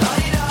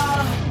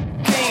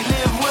 Can't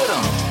live with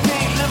them,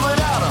 can't live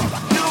without them.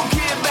 New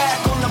kid back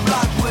on the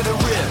block with a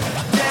rip.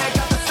 Dad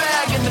got the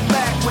fag in the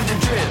back with the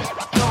drip.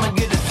 Come and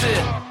get a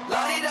sip.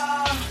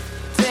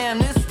 Damn,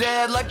 this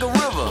dad like a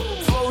river.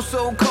 Flow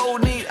so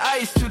cold, need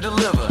ice to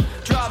deliver.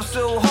 Drop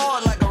so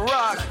hard like a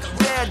rock.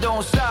 Dad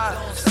don't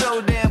stop,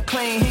 so damn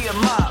clean, he a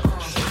mop.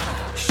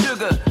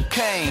 Sugar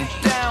cane,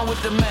 down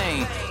with the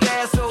main.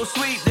 Dad so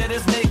sweet that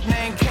his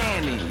nickname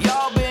Candy.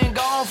 Y'all been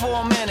gone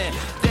for a minute.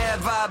 Dad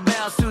vibe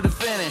bounce to the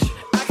finish.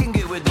 I can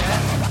get with that.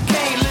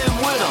 Can't live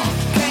with them,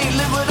 can't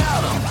live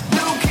without them.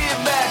 New kid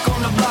back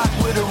on the block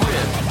with a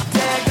rip.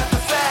 Dad got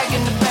the fag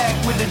in the back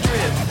with the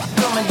drip.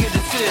 Come and get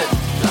a tip.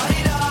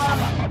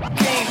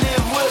 Can't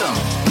live with them,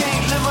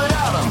 can't live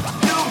without them.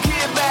 New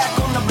kid back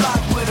on the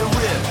block with a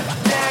rip.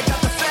 Dad got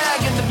the fag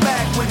in the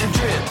back with the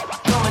drip.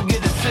 Come and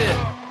get a sip.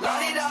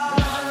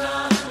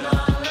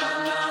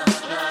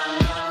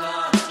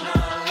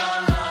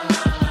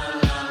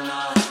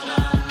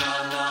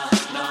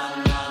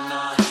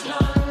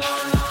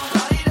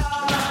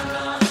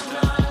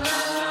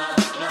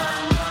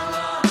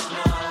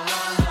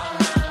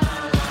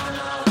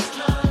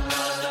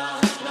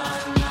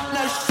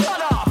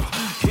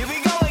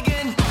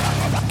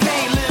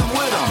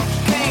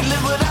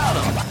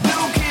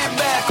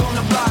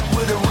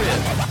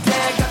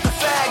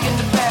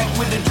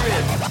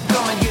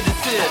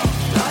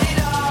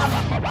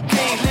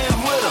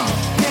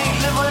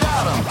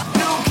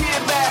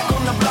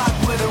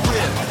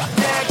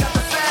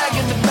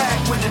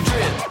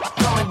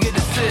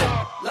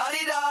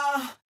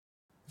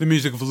 The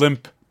music of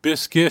Limp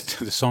Bizkit,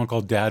 the song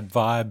called Dad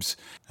Vibes.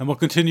 And we'll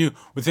continue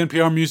with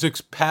NPR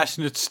Music's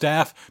passionate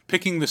staff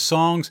picking the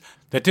songs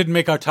that didn't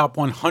make our top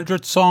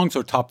 100 songs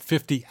or top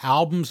 50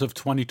 albums of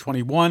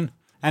 2021.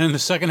 And in the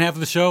second half of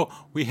the show,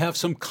 we have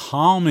some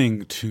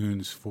calming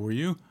tunes for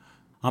you.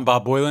 I'm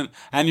Bob Boylan,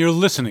 and you're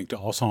listening to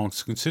All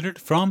Songs Considered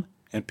from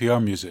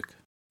NPR Music.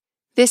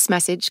 This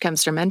message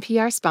comes from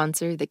NPR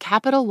sponsor, the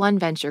Capital One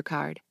Venture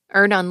Card.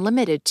 Earn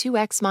unlimited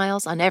 2x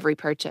miles on every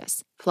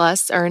purchase.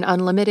 Plus, earn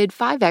unlimited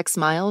 5x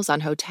miles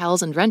on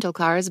hotels and rental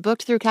cars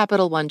booked through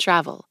Capital One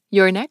Travel.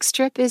 Your next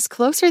trip is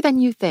closer than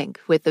you think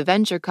with the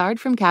Venture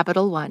Card from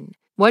Capital One.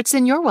 What's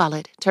in your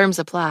wallet? Terms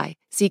apply.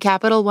 See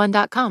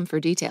CapitalOne.com for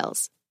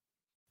details.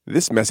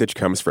 This message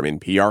comes from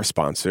NPR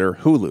sponsor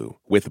Hulu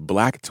with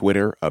Black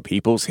Twitter, A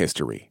People's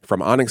History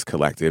from Onyx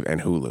Collective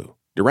and Hulu.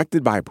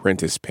 Directed by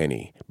Prentice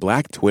Penny,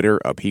 Black Twitter,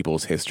 A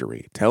People's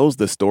History tells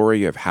the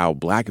story of how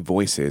Black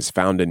voices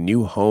found a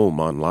new home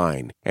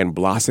online and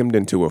blossomed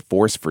into a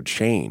force for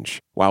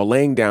change while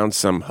laying down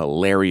some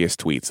hilarious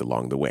tweets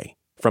along the way.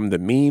 From the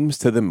memes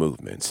to the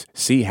movements,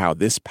 see how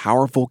this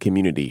powerful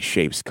community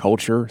shapes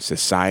culture,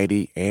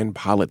 society, and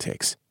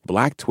politics.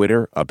 Black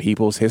Twitter, A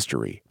People's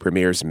History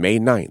premieres May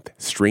 9th,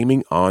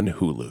 streaming on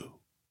Hulu.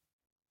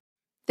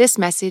 This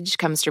message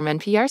comes from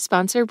NPR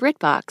sponsor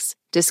BritBox.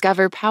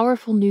 Discover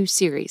powerful new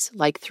series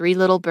like Three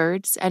Little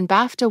Birds and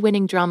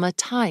BAFTA-winning drama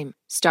Time,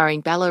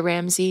 starring Bella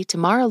Ramsey,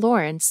 Tamara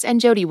Lawrence, and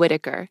Jodie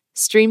Whittaker.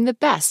 Stream the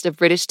best of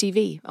British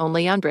TV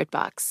only on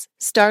BritBox.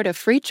 Start a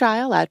free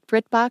trial at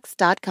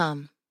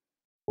BritBox.com.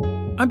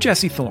 I'm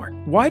Jesse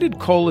Thorne. Why did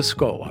Cole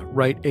Escola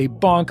write a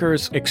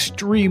bonkers,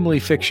 extremely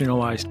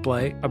fictionalized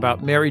play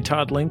about Mary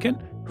Todd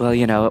Lincoln? Well,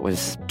 it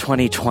was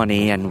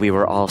 2020 and we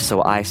were all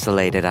so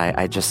isolated.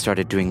 I just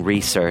started doing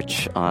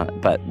research,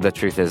 but the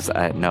truth is,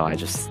 no, I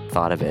just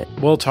thought of it.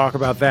 We'll talk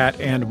about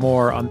that and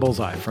more on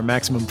Bullseye from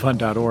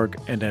MaximumFun.org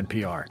and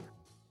NPR.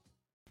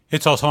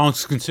 It's All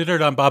Songs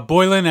Considered. I'm Bob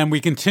Boylan, and we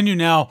continue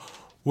now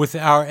with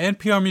our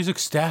NPR Music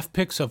staff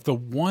picks of the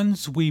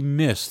ones we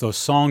missed, those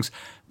songs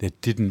that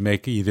didn't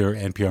make either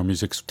NPR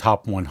Music's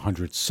top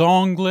 100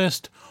 song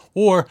list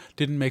or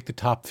didn't make the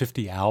top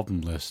 50 album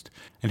list.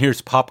 And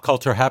here's Pop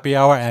Culture Happy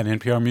Hour and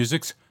NPR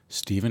Music's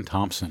Stephen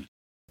Thompson.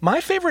 My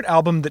favorite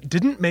album that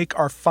didn't make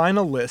our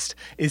final list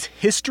is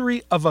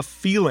History of a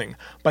Feeling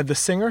by the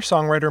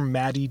singer-songwriter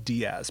Maddie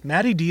Diaz.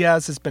 Maddie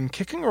Diaz has been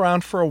kicking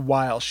around for a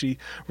while. She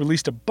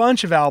released a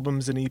bunch of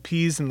albums and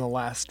EPs in the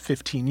last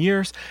 15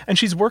 years, and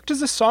she's worked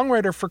as a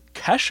songwriter for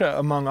Kesha,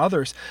 among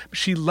others.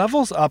 She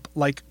levels up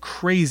like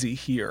crazy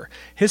here.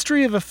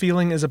 History of a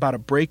Feeling is about a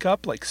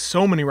breakup, like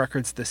so many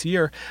records this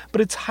year,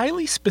 but it's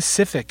highly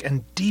specific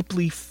and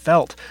deeply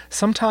felt,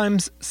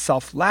 sometimes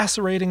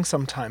self-lacerating,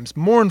 sometimes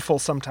mournful,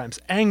 sometimes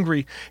angry.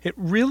 It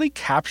really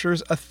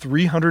captures a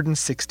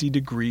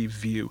 360-degree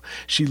view.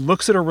 She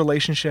looks at her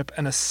relationship,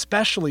 and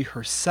especially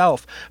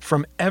herself,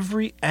 from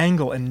every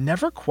angle and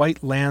never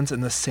quite lands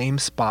in the same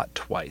spot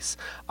twice.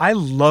 I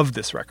love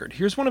this record.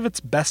 Here's one of its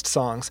best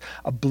songs,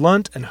 a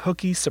blunt and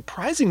hooky,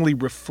 surprisingly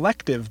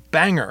reflective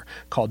banger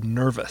called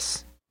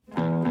Nervous.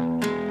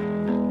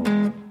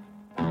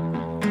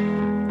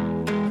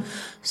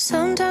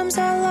 Sometimes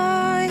I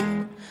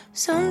lie,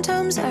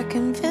 sometimes I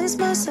convince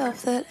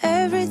myself that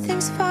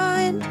everything's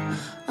fine.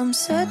 I'm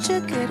such a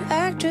good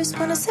actress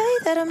when I say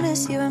that I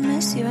miss you, I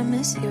miss you, I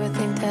miss you. I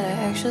think that I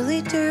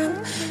actually do.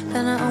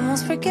 Then I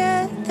almost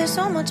forget there's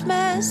so much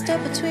messed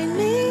up between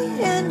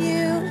me and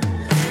you.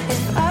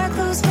 If I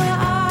close my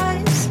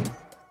eyes,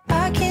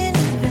 I can't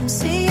even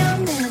see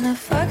I'm in a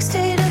fuck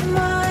state of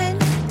mind.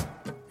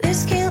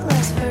 This can't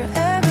last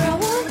forever. I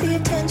want the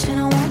attention,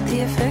 I want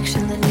the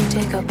affection. Then you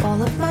take up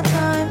all of my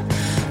time.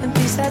 And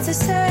besides the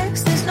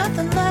sex, there's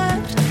nothing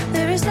left.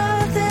 There is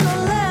nothing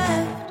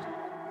left.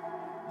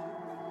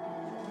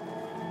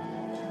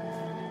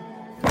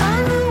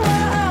 I know I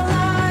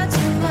lied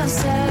to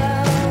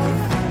myself.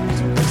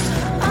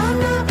 I'm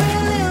not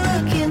really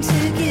looking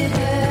to get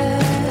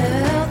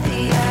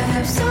healthy. I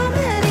have so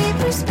many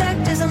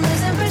perspectives, I'm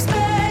losing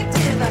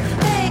perspective.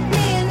 Make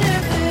me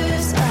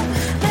nervous,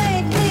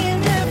 make me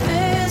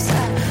nervous,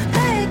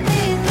 make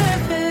me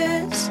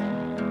nervous.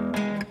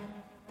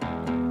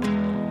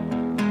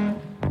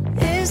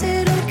 Is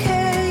it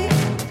okay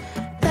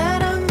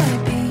that I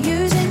might be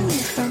using you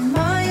for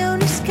my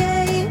own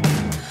escape?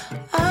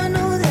 I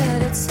know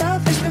that it's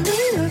selfish for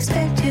me to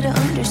expect you to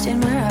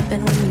understand where I've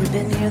been when you've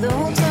been here the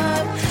whole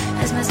time.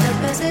 As messed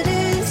up as it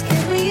is,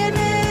 can we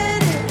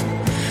admit it?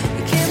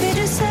 You can't be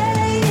just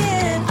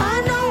saying,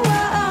 I know I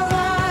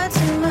lied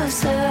to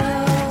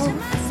myself.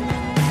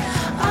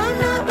 I'm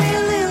not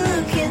really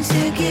looking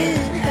to get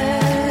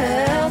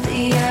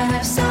healthy. I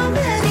have so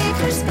many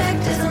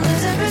perspectives, I'm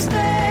losing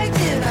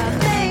perspective.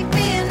 Make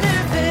me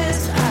nervous,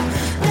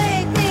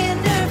 make me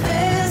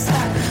nervous,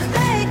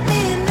 make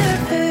me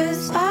nervous.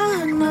 I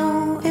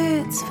know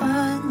it's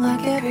fine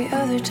like every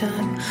other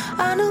time.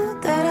 I know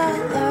that I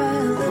lie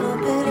a little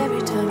bit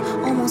every time,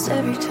 almost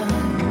every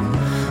time.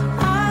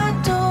 I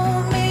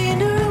don't mean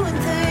to ruin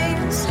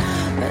things,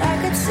 but I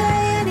could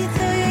say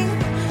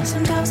anything.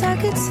 Sometimes I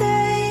could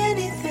say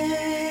anything.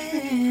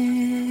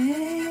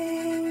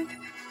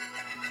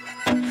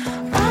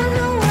 I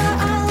know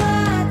I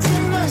lied to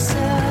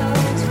myself.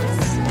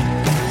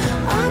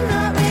 I'm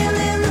not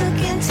really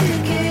looking to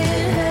get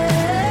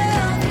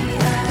healthy.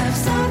 I have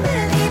so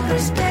many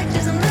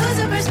perspectives, I'm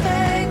losing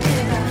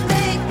perspective.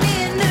 Make me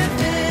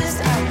nervous,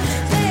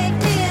 make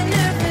me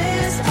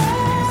nervous. Oh,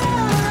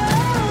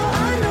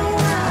 I know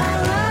I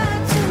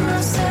lied to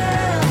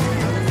myself.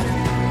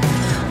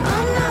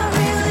 I'm not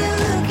really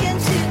looking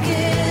to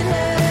get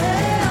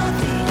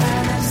healthy. I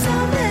have so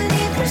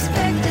many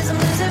perspectives, I'm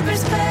losing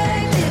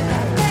perspective.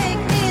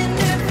 Make me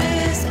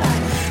nervous,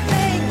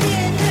 make me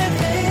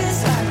nervous,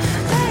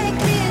 make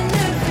me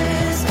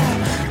nervous,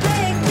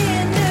 make me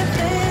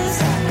nervous,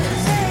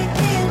 make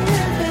me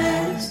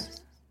nervous.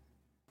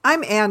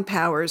 I'm Ann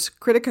Powers,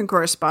 critic and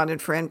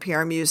correspondent for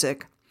NPR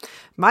Music.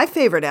 My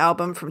favorite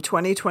album from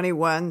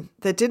 2021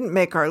 that didn't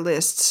make our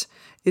lists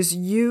is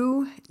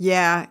You,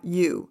 Yeah,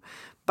 You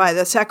by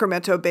the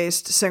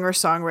Sacramento-based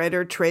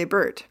singer-songwriter Trey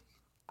Burt.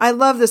 I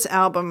love this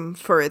album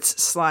for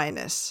its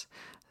slyness.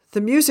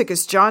 The music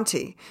is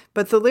jaunty,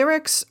 but the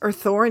lyrics are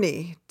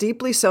thorny,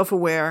 deeply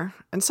self-aware,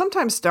 and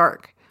sometimes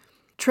dark.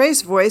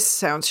 Trey's voice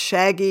sounds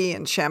shaggy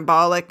and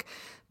shambolic,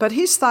 but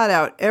he's thought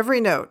out every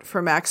note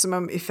for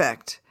maximum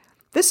effect.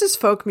 This is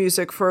folk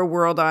music for a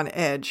world on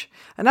edge,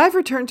 and I've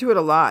returned to it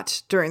a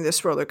lot during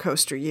this roller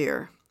coaster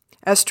year.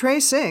 As Trey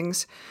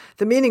sings,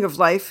 the meaning of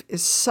life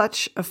is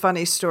such a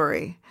funny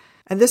story,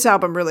 and this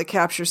album really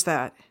captures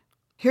that.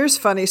 Here's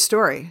Funny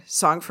Story,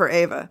 Song for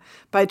Ava,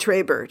 by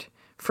Trey Burt,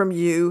 from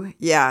You,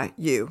 Yeah,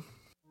 You.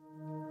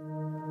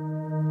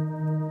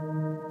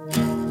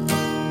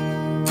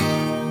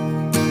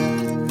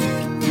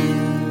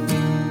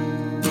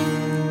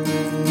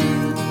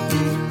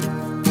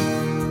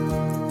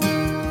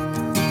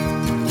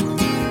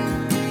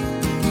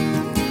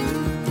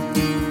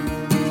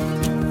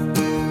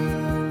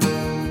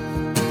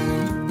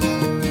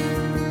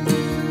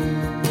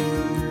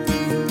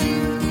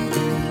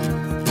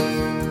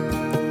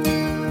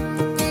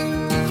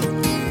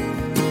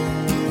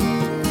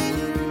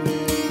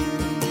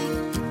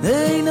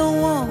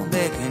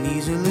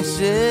 usually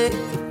say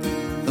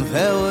of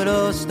how it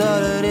all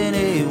started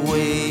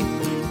anyway.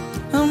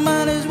 I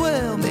might as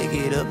well make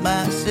it up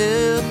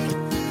myself.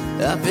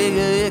 I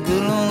figure it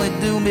could only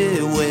do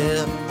me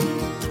well.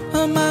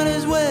 I might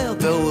as well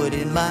throw it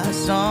in my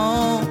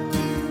song.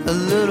 A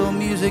little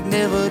music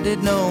never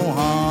did no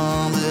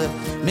harm. The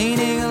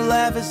meaning of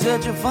life is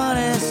such a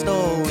funny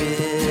story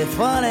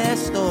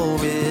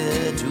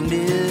to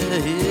me.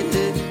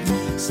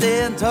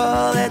 Stand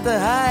tall at the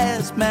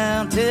highest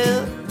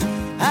mountain,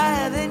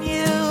 higher than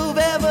you've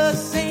ever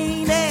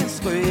seen, and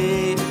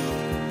scream,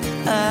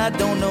 I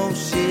don't know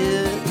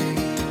shit,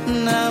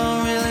 and I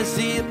don't really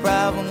see a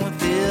problem with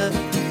it.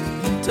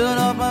 Turn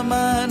off my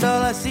mind,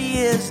 all I see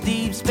is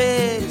deep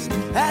space.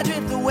 I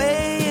drift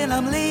away and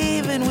I'm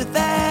leaving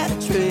without a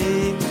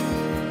trace.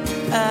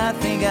 I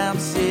think I'm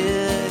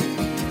sick,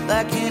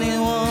 like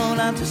anyone,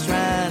 I'm just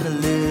trying to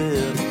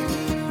live.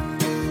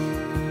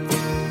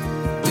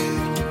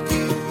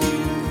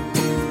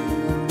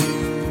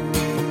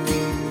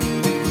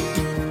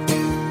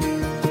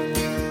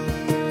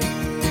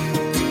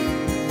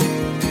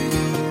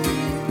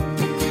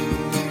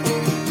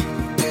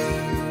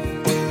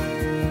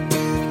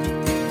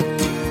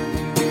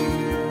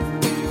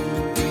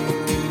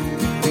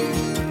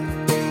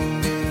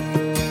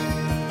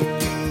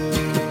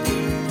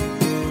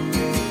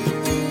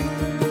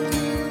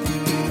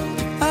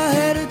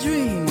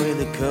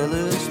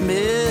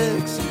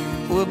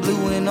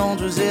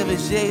 Was every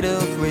shade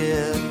of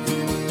red.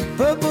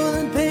 Purple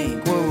and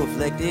pink were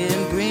reflecting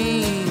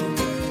green.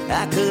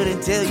 I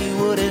couldn't tell you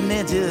what it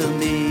meant to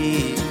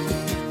me.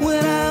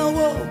 When I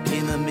woke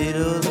in the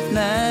middle of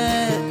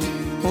night,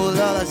 well,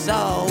 all I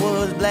saw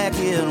was black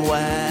and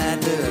white.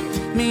 The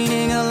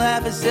meaning of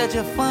life is such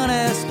a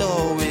funny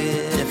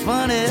story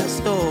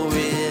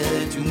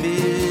to me.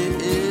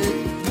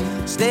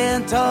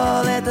 Stand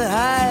tall at the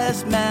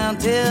highest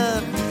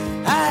mountain,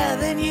 higher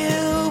than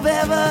you've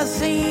ever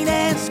seen,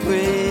 and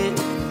scream,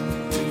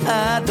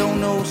 I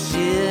don't know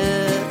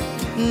shit,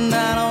 and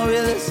I don't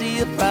really see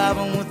a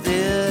problem with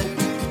it.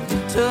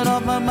 Turn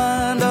off my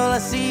mind, all I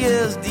see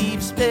is deep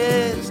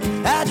space.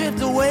 I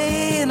drift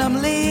away and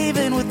I'm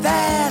leaving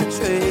without a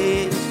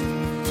trace.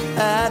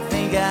 I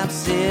think I'm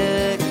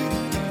sick,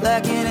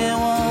 like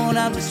anyone,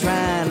 I'm just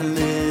trying to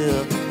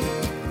live.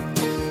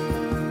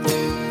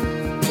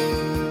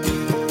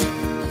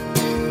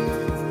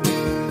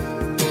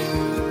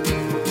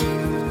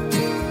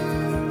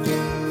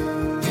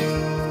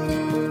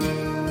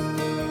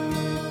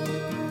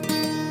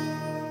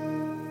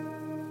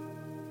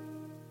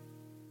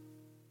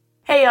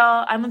 Hey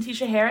y'all, I'm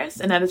Letitia Harris,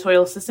 an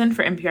editorial assistant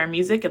for NPR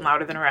Music and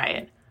Louder Than a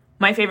Riot.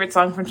 My favorite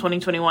song from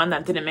 2021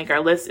 that didn't make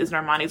our list is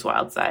Normani's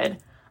Wild Side.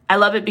 I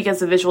love it because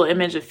the visual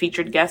image of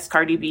featured guest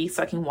Cardi B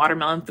sucking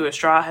watermelon through a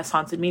straw has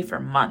haunted me for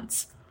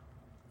months.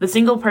 The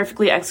single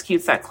perfectly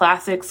executes that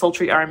classic,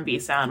 sultry R&B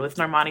sound with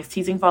Normani's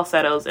teasing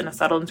falsettos and a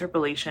subtle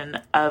interpolation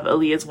of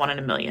Aaliyah's 1 in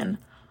a Million.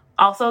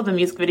 Also, the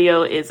music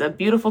video is a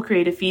beautiful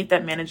creative feat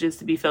that manages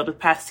to be filled with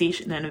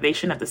pastiche and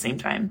innovation at the same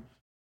time.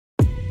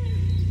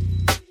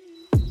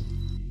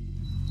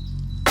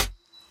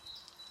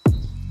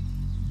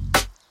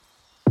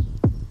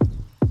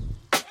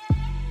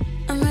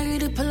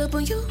 Pull up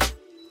on you,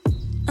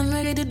 I'm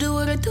ready to do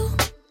what I do.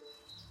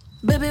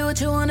 Baby,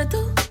 what you wanna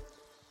do?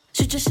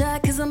 Shoot your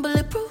shot, cause I'm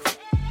bulletproof.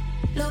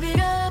 Load it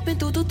up and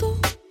do.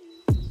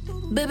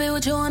 Baby,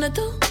 what you wanna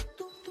do?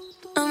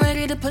 I'm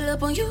ready to pull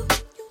up on you,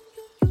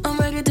 I'm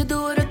ready to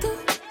do what I do.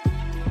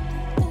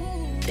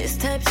 This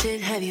type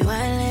shit have you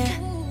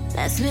island.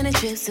 Last minute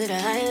trips to the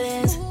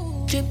islands.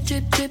 Drip,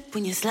 drip, drip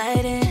when you're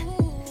sliding.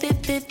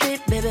 Fit, fit,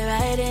 fit, baby,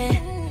 ride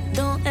it.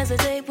 Don't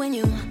hesitate when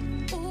you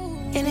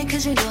in it,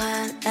 cause you know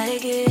I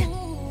like it.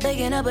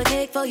 Baking up a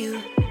cake for you.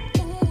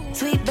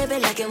 Sweet baby,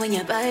 like it when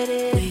you bite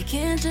it. We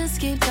can't just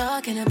keep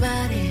talking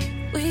about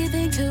it. We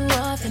think too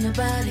often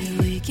about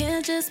it. We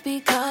can't just be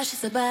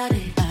cautious about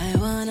it. I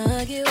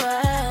wanna get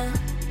wild.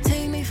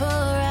 Take me for a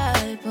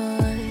ride,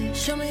 boy.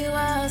 Show me you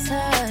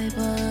outside,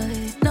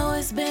 boy. Know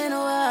it's been a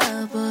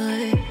while,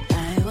 boy.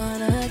 I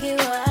wanna get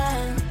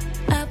wild.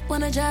 I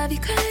wanna drive you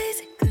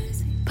crazy.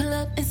 Pull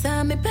up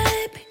inside me,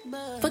 baby.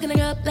 Fucking it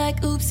up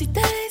like oopsie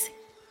daisy.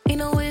 Ain't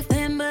no if,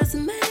 then, buts,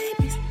 and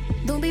maybes.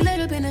 Don't be laid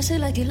up in that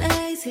shit like you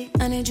lazy.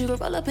 I need you to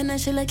roll up in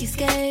that shit like you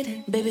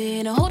skating. Baby,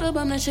 ain't no hold up,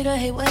 I'm that shit I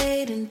hate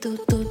waiting.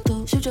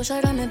 Shoot your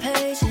shot, I'm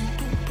impatient.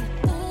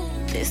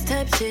 This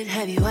type shit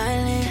have you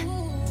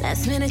island.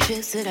 Last minute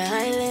trips to the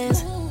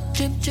islands.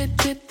 Drip, drip,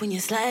 drip when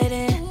you're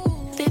sliding.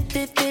 Fit,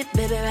 fit, fit,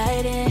 baby,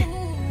 ride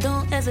it.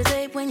 Don't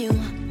hesitate when you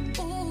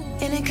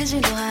in it, cause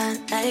you know I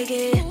like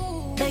it.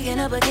 Baking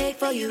up a cake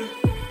for you.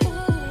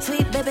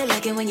 Sweet baby,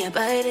 like it when you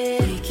bite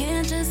it. We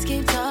can't just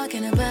keep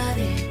talking about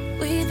it.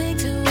 We think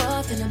too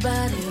often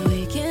about it.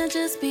 We can't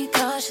just be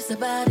cautious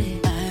about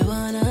it. I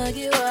wanna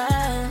get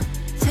wild.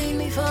 Take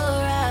me for a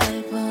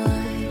ride,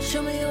 boy.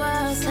 Show me you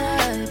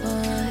outside,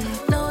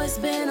 boy. Know it's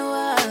been a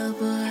while,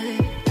 boy.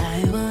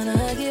 I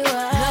wanna get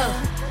wild.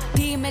 Look,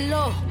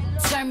 dímelo,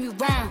 turn me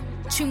round.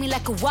 Treat me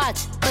like could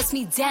watch, bust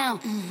me down.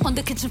 On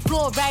the kitchen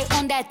floor, right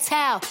on that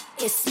towel.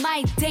 It's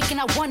my dick and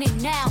I want it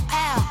now.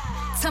 Ow.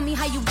 Tell me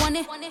how you want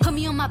it. Put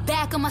me on my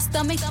back, on my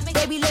stomach.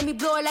 Baby, let me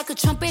blow it like a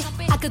trumpet.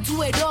 I could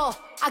do it all.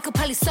 I could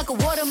probably suck a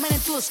watermelon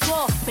through a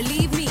straw.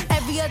 Believe me,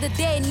 every other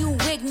day, new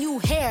wig, new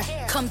hair.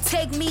 Come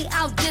take me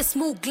out this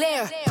smooth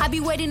glare. I be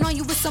waiting on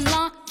you with some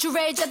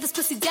lingerie. Drop this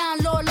pussy down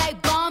low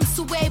like bombs.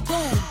 Sway,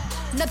 boom.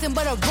 Nothing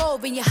but a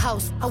robe in your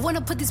house. I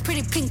wanna put these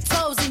pretty pink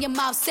toes in your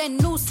mouth.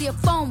 Send news to your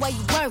phone while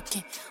you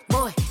working.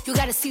 Boy, you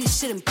gotta see this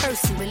shit in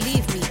person,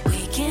 believe me.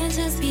 We can't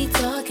just be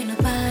talking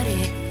about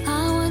it.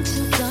 I want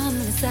you come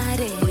inside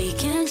it. We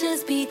can't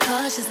just be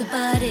cautious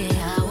about it.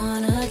 I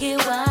wanna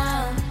get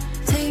wild.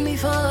 Take me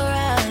for a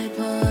ride,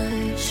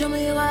 boy. Show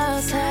me your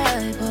wild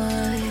side,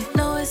 boy.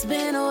 Know it's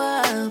been a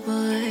while,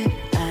 boy.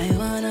 I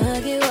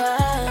wanna get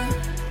wild.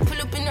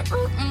 Pull up in the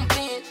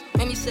Benz.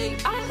 Make me say,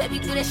 let me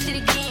do that shit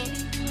again.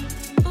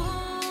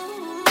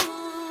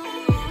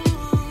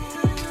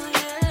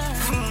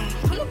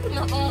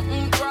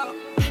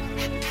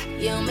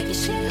 Yeah, I'm making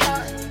shit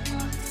hard.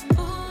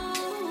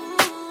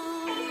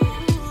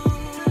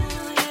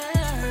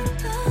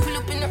 Pull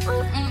up in the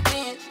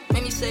Benz.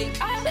 Make me say,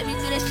 let me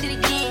do that shit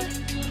again.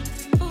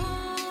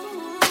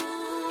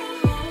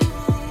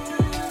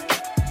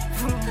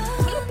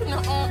 Pull up in the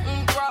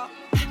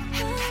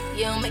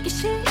yeah, I'm making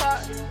shit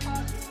hard.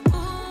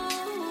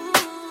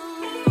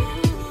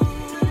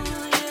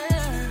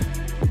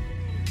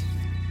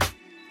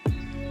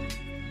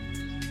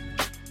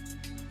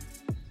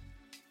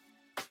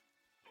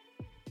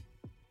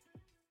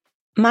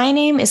 My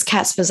name is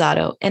Kat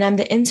Spazzato, and I'm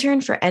the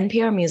intern for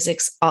NPR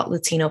Music's Alt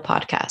Latino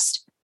podcast.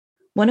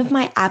 One of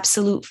my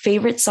absolute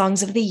favorite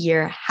songs of the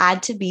year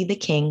had to be The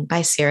King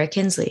by Sarah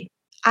Kinsley.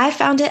 I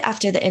found it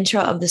after the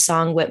intro of the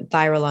song went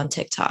viral on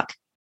TikTok,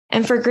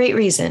 and for great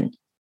reason.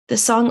 The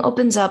song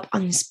opens up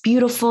on this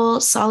beautiful,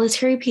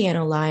 solitary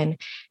piano line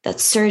that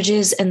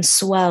surges and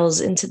swells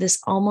into this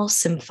almost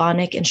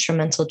symphonic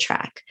instrumental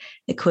track,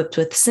 equipped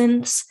with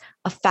synths,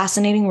 a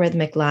fascinating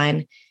rhythmic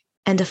line,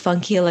 and a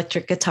funky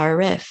electric guitar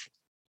riff.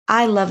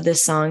 I love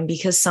this song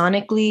because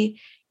sonically,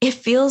 it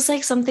feels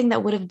like something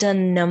that would have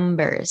done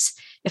numbers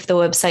if the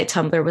website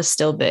Tumblr was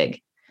still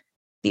big.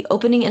 The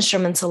opening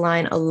instrumental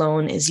line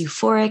alone is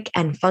euphoric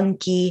and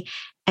funky,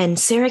 and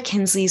Sarah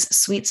Kinsley's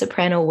sweet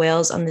soprano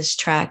wails on this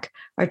track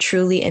are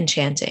truly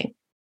enchanting.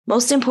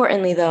 Most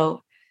importantly,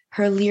 though,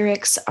 her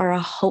lyrics are a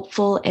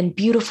hopeful and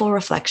beautiful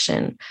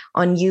reflection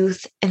on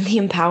youth and the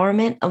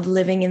empowerment of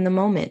living in the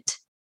moment.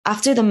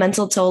 After the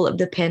mental toll of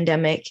the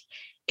pandemic,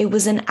 it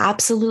was an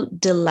absolute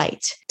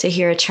delight to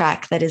hear a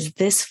track that is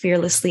this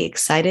fearlessly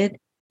excited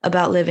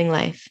about living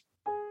life.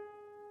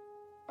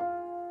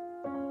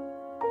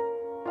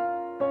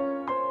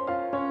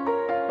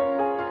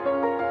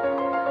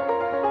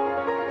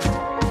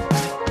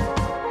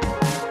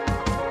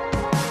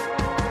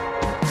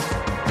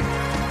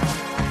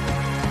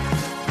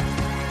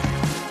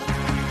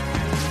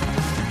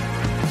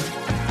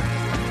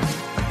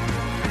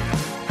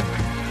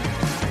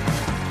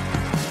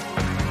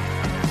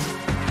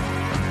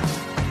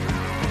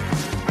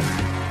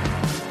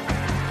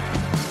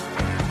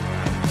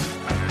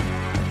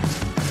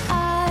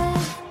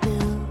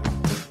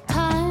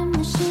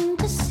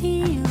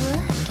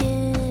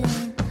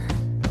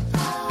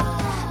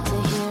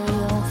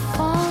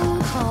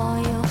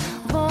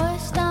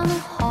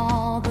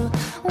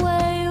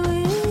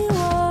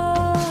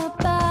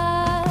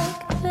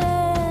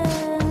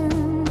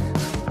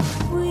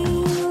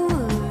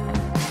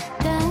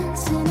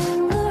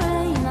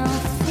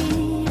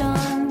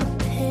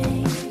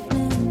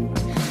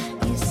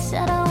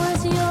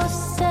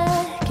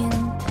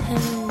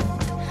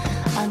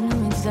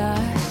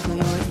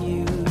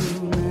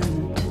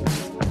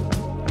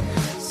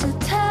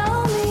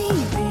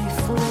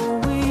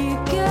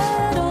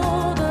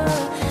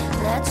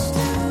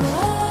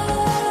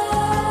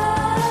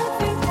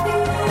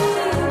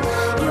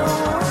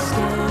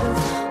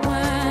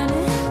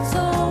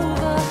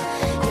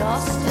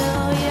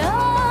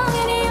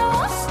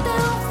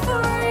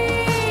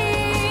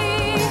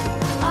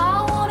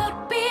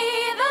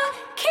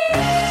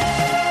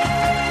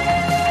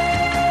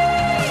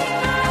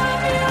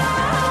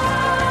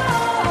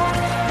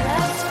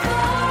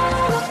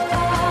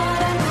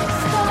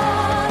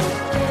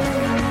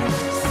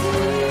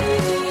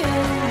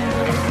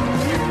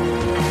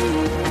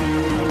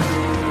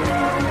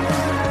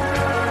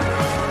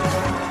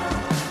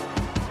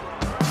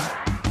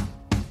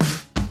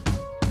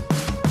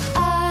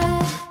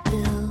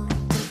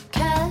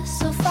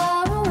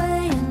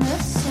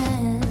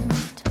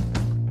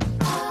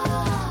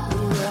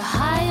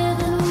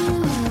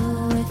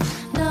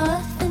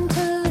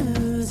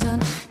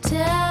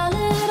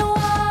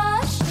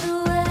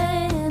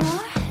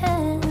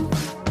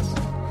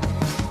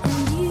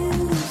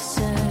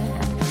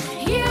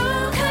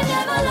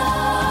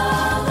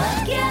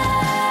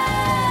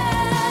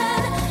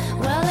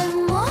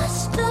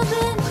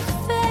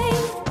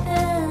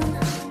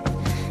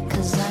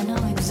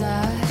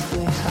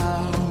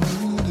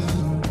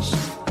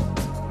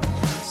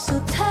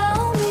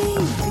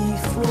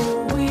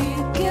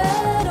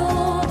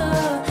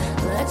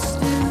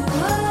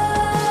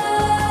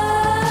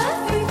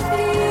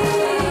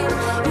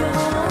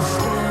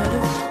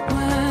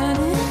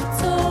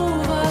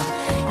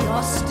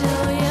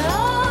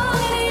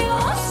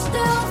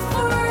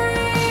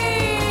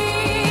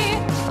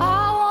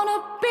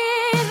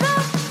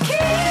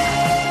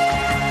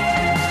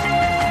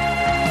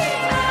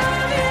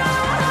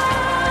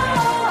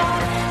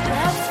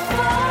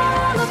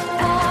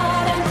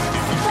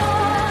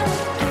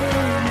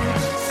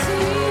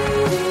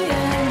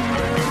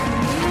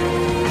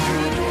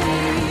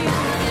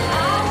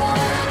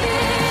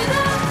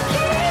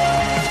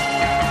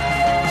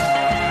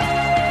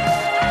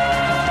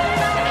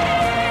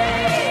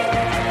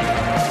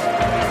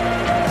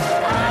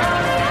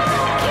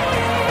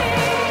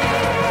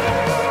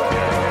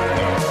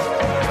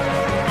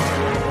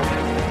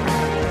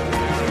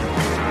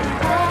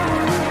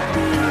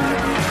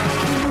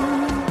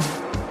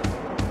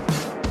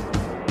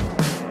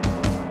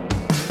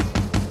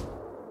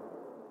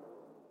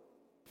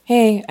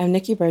 Hey, I'm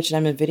Nikki Birch and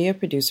I'm a video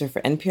producer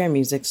for NPR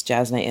Music's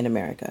Jazz Night in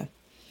America.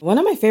 One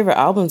of my favorite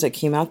albums that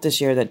came out this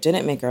year that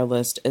didn't make our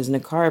list is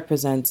Nakara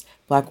Presents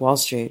Black Wall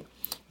Street.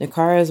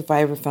 Nakara is a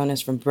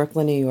vibraphonist from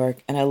Brooklyn, New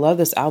York, and I love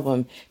this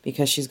album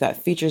because she's got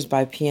features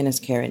by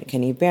pianist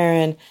Kenny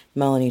Barron,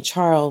 Melanie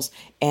Charles,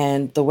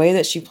 and the way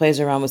that she plays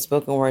around with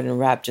spoken word and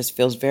rap just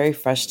feels very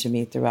fresh to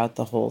me throughout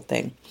the whole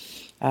thing.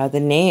 The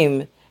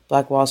name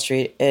Black Wall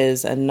Street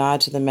is a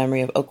nod to the memory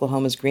of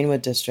Oklahoma's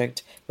Greenwood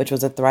District, which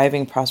was a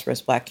thriving,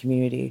 prosperous Black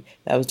community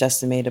that was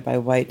decimated by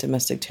white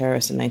domestic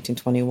terrorists in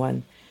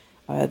 1921.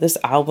 This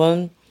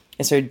album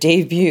is her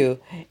debut,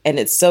 and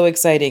it's so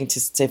exciting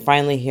to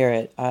finally hear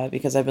it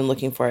because I've been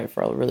looking for it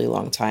for a really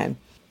long time.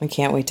 I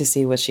can't wait to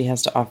see what she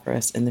has to offer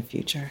us in the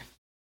future.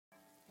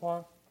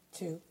 1,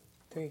 2,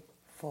 3,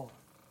 4.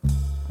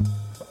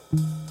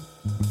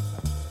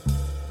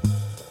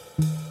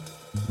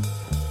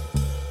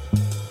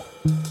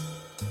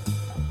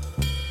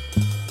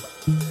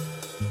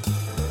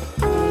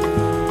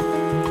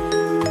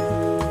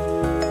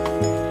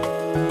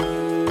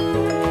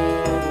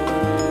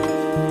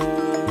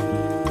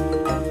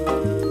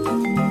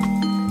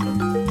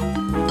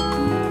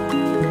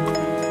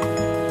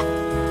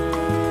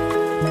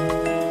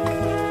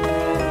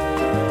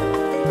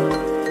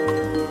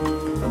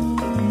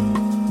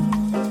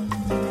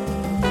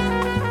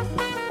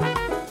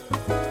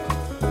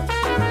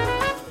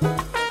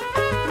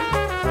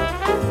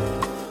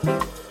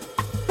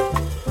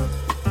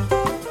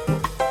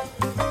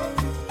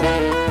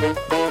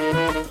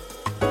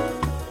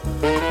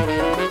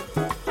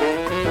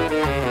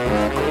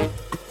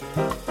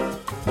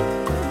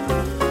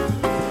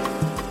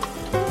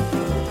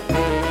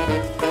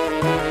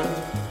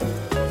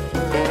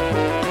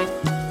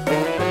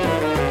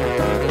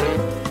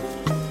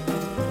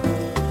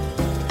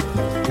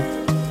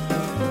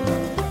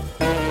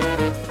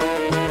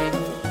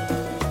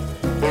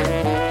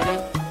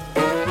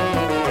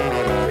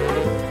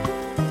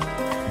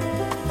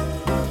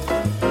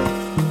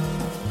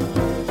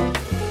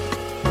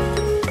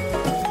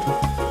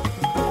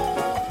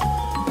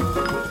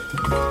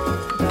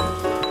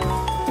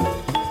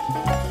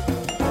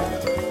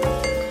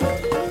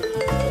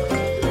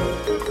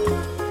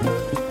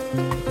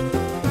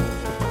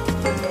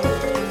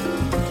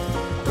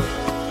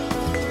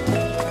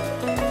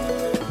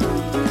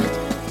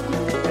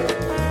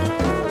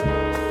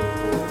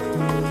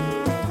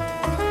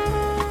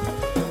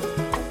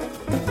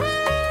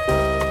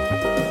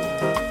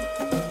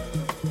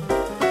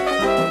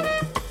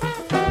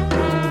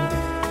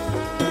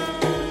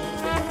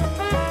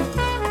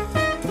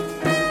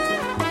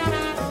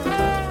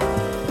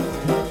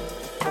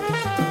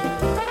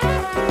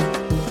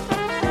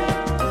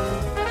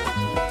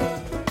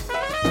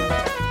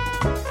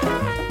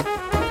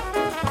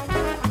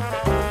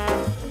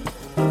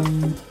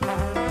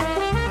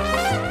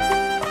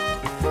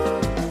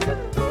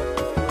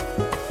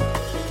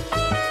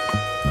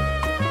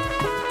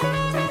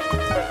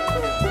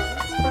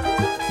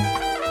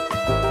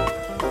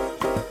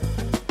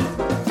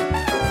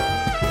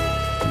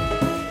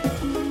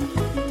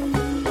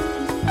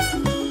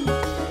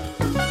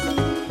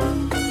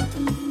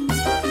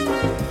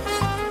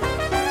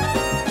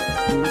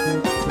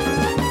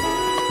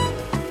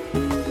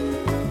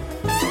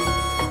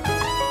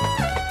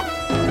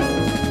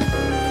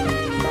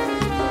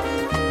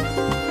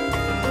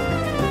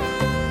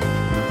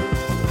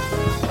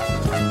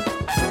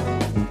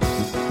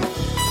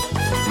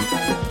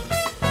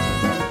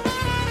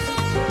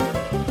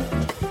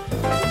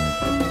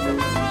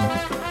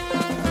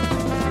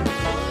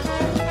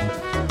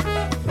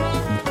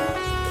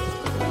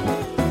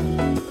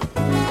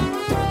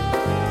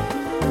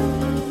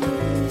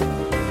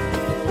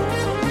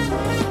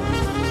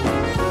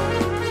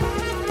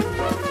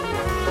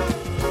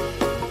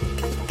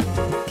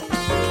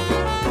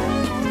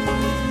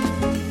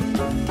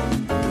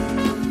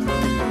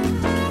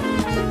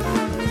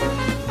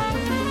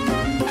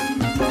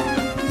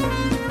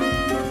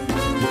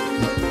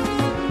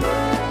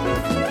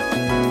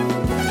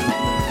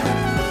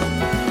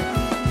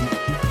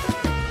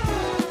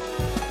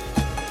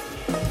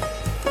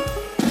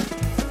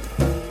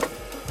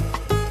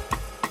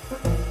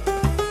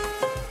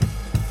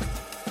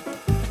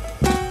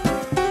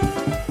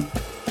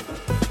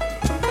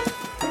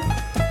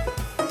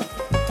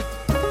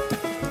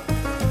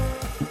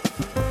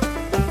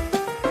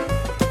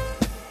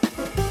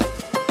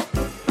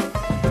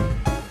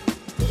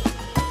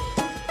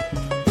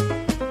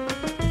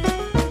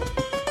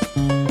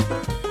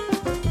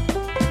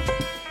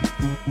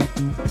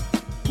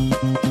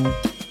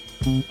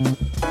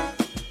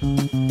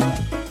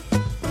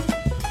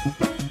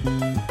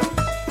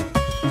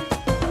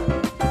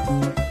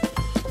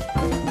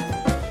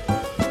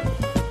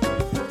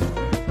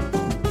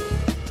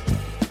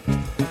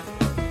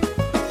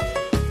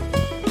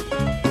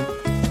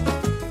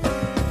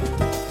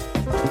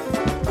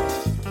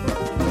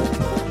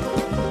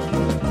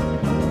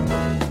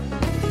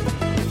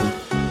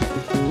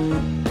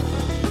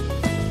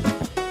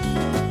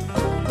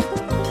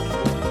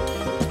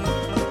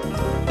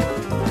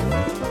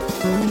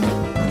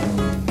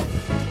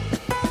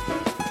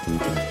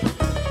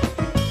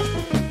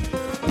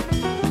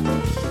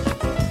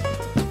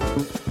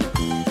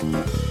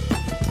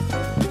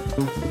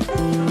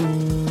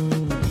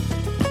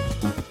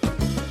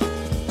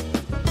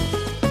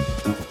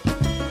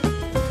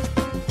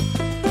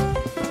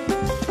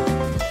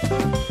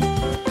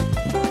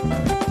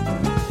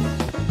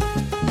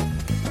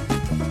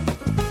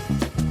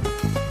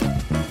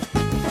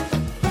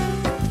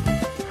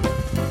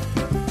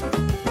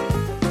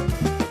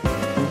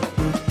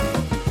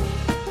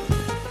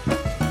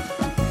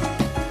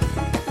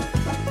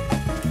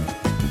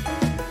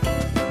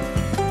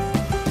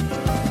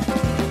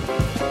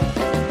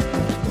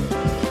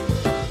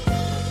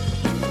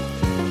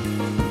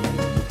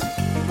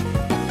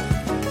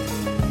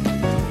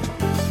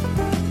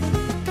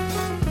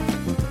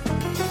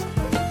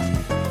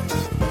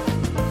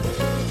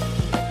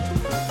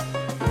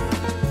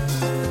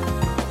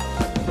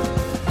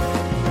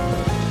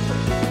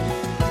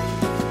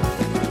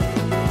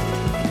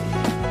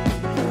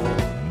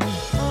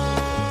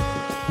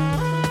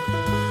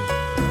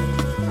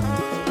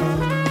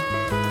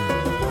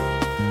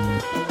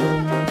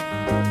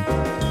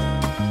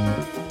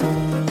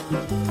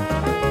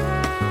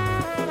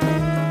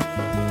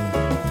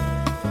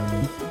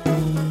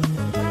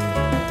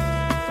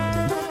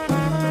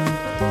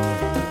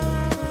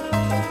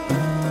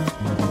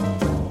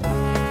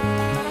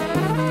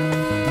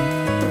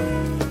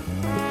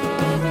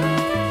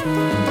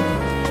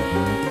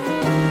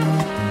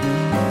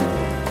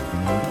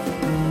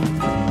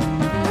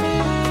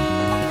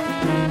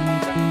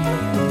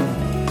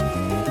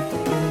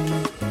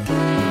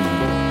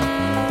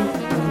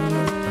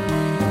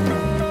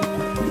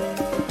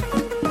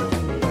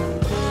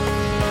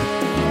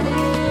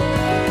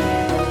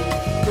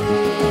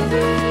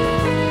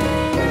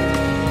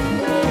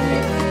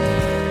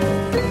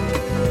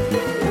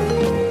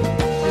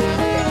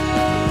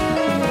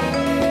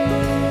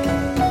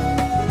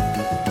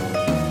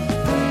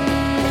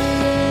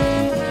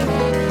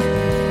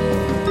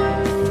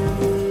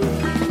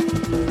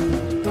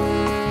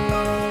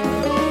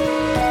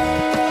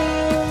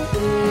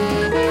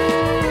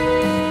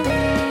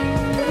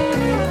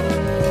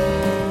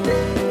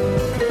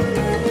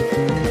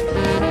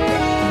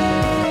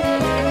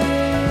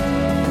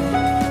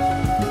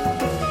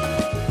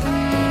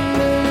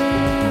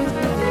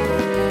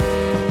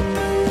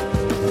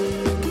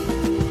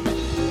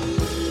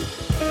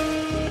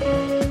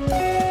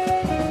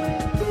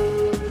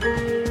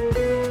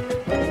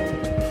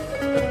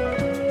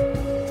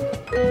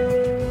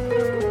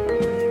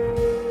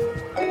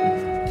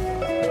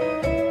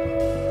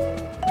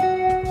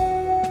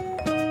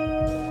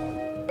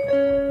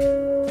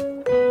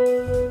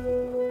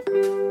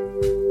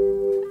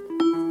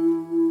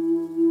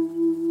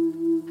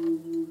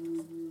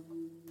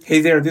 Hey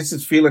there, this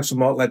is Felix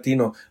from Alt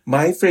Latino.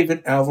 My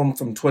favorite album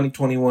from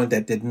 2021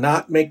 that did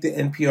not make the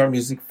NPR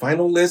Music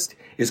final list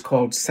is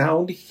called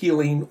Sound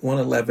Healing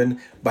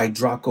 111 by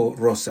Draco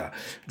Rosa.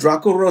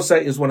 Draco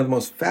Rosa is one of the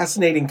most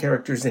fascinating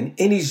characters in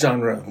any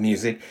genre of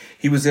music.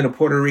 He was in a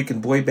Puerto Rican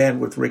boy band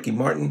with Ricky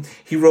Martin.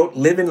 He wrote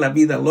Livin' La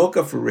Vida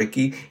Loca for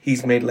Ricky.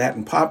 He's made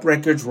Latin pop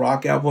records,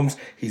 rock albums.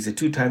 He's a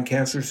 2-time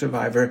cancer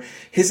survivor.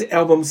 His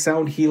album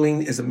Sound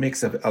Healing is a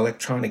mix of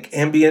electronic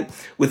ambient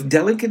with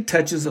delicate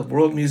touches of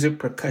world music,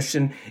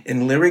 percussion,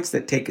 and lyrics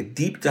that take a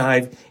deep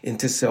dive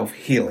into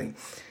self-healing.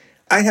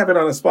 I have it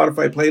on a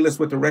Spotify playlist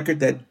with a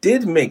record that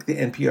did make the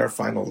NPR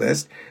final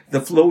list,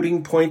 the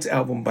Floating Points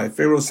album by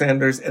Pharoah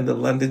Sanders and the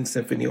London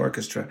Symphony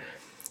Orchestra.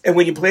 And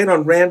when you play it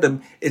on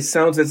random, it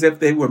sounds as if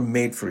they were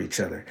made for each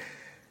other.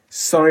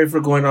 Sorry for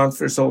going on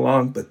for so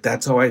long, but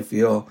that's how I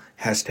feel.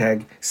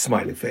 Hashtag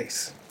smiley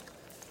face.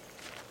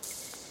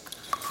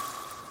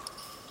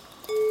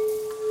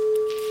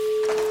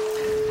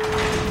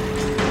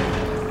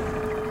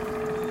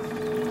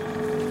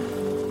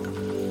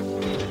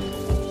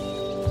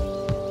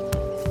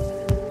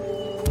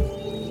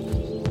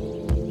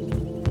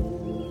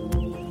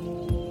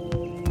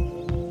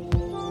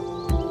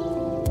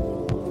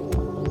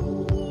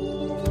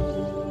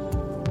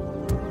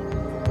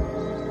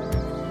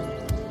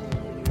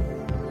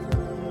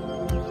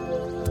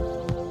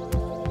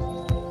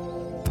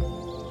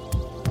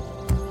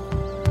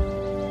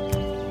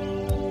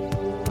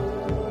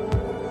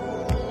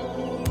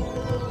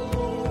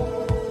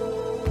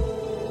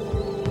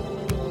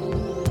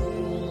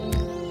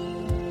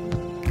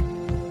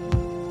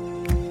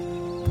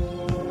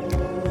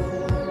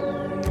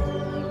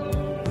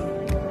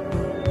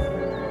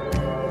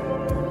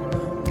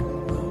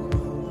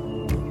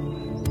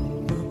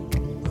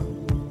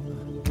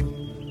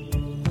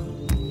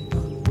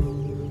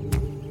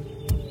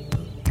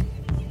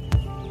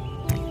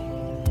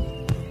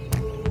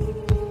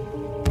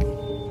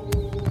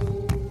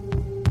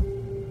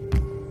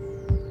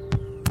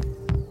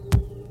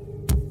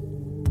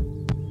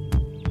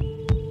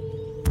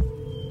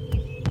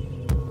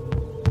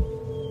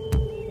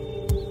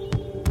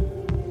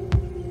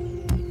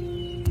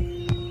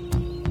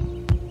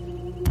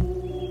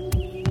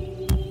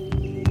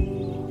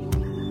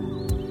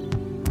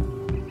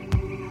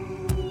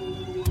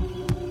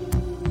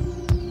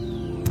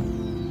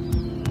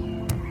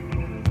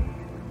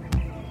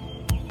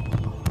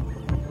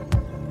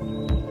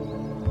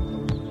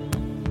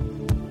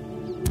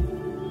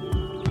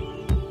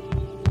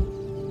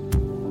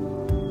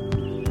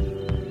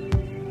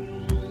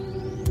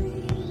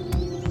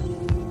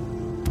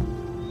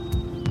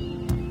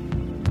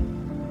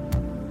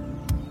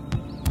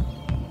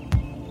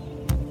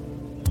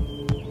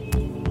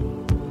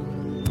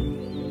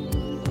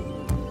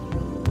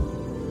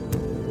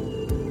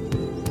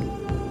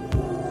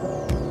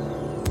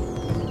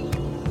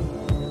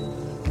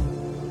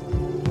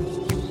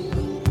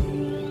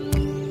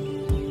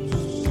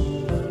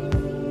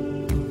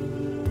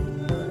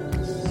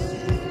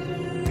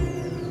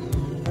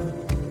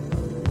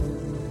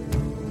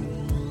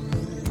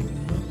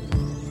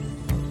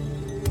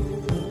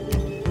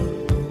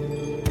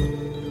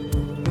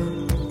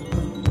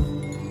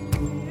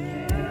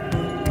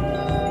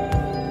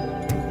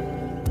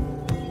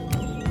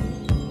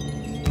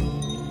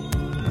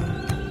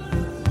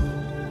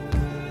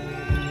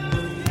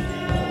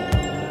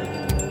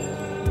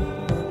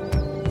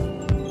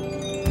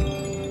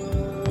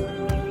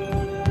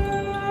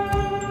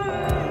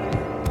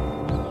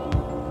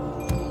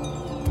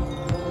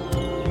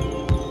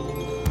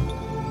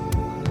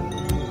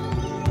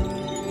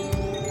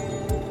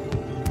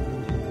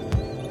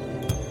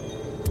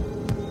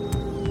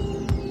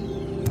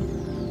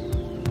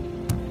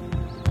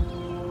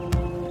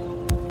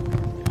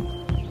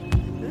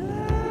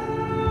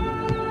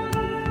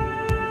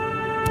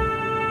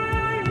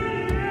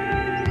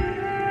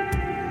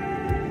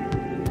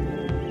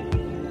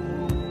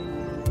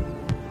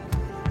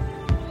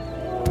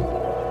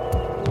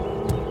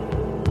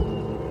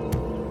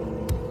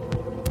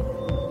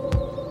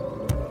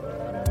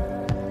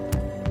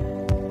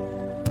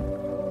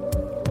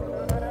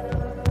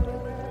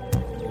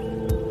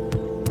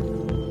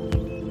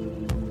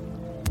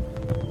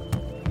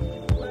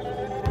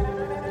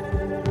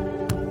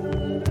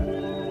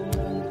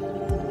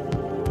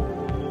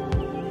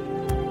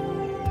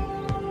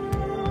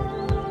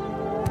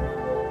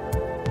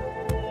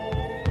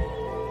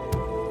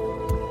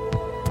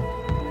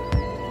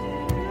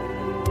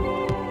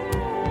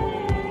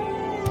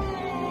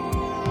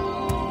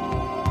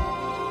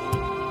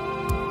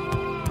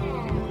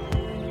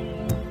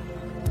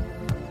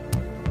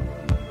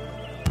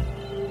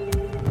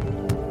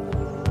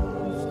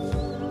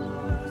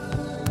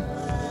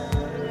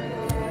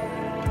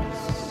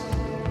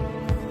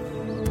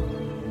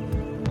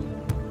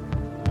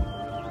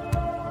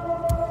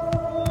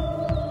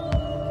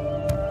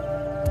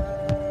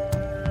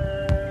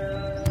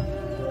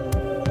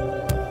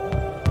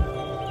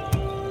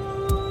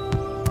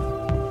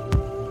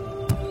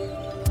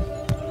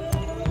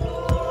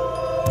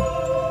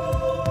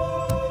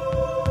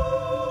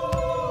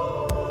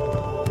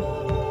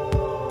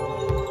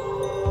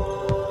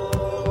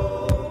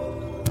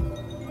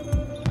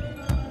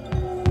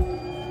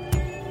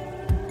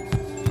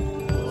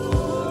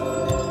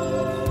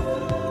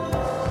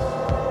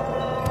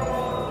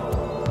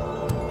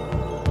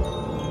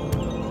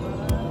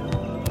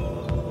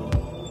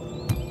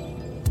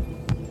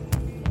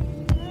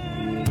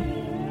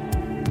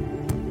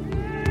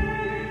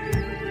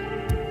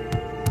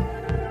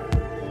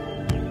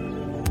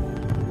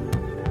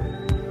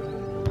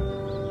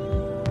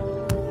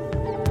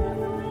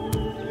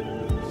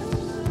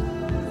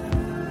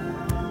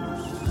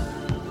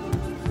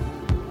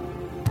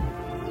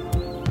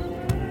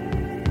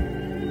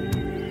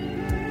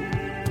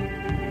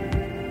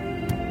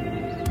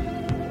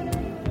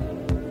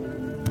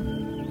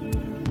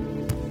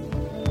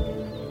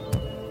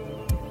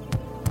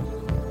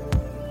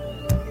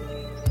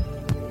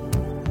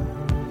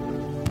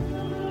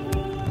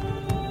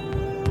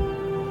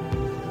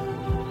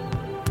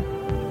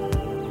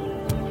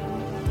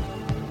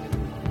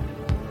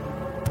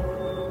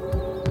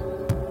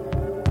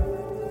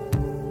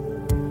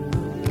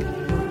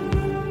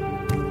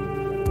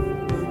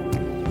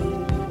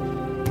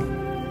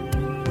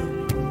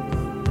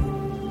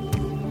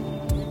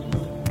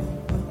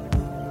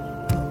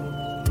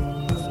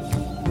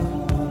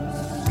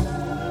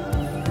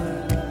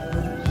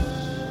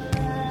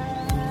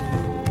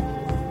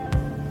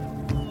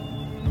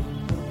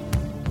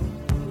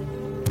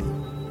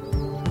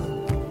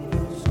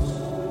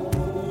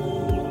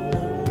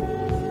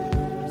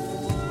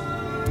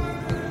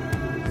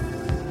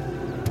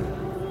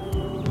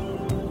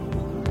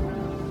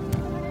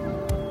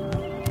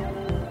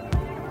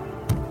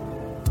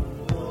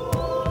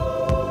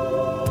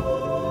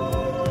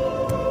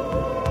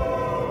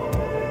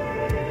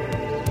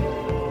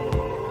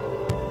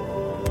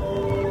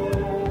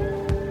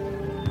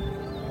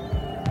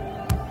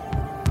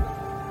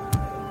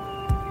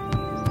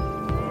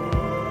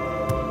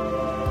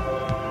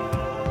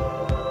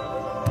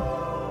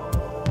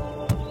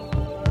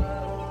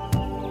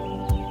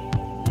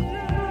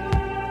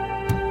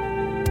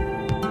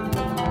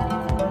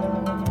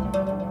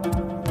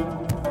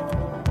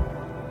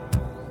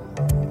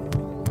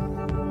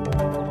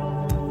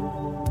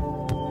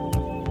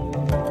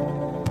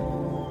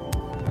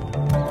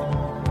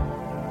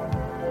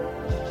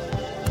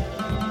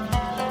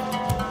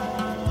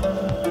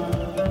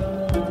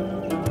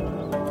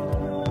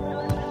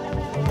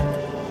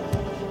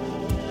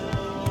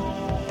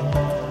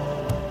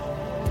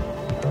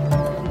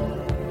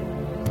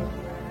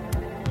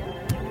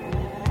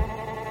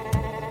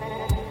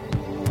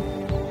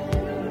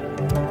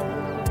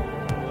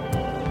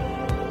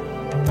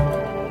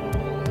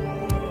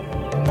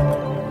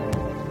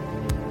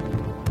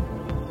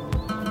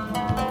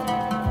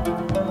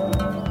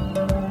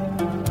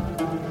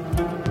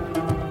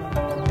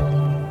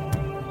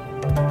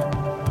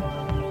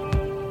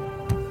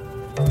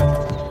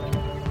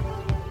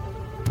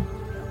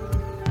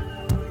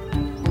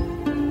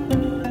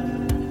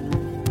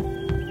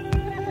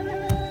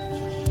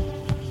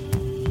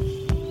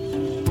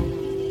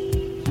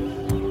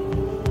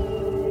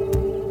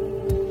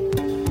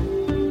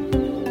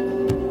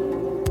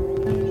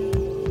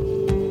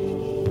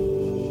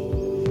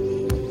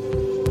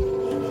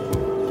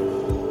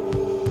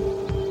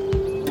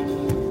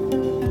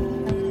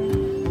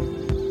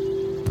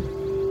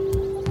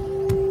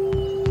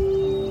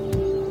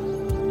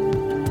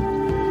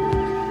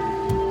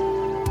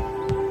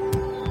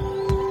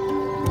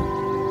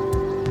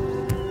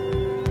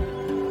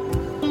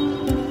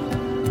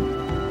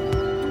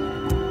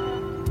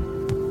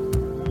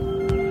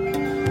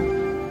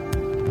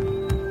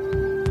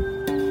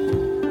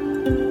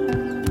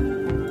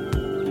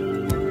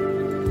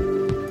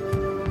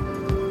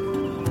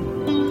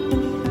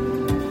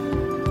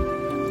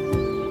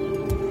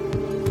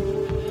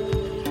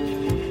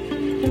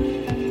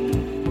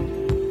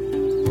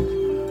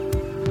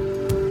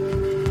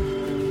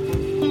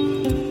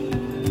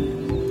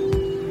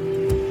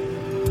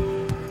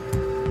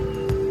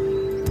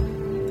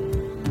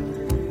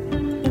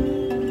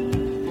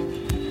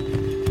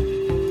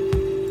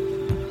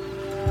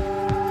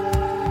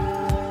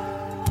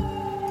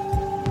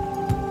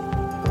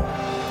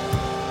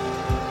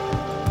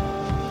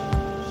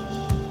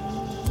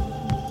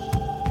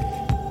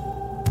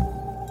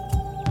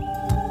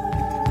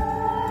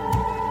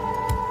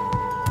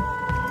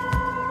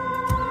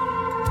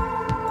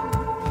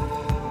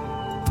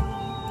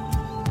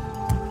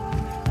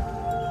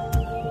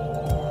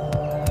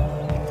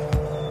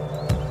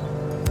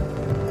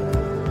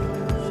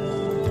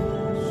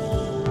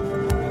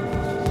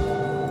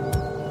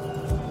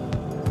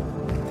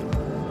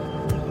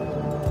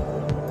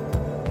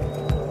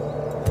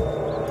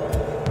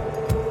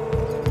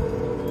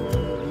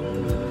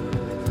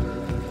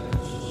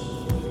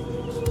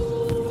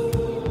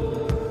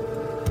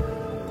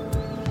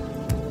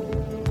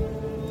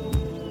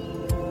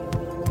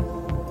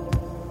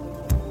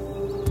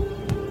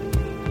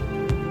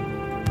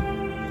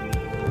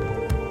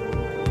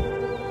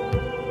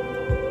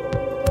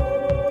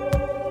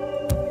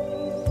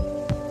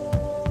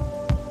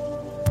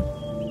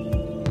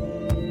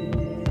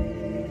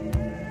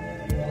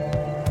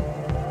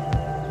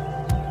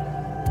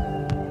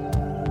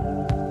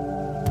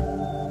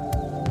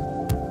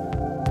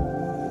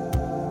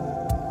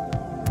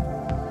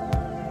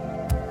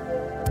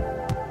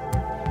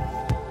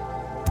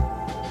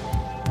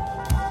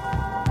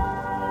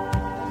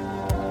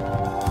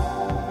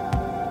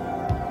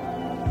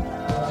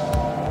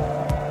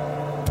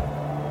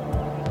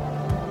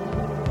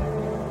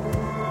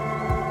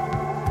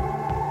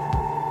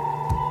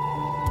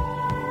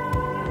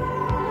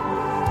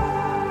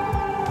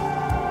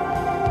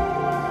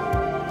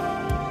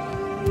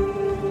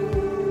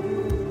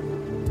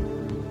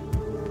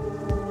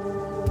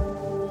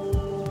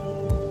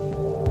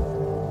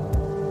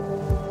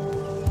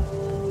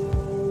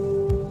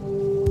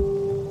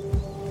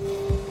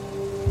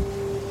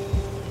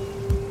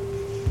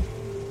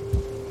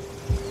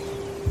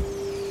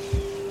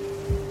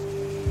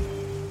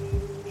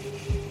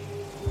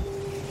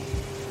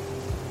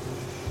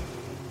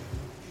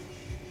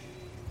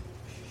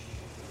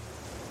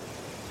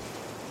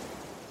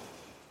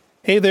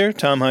 Hey there,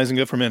 Tom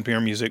Huizenga from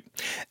NPR Music.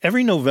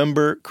 Every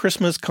November,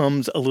 Christmas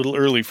comes a little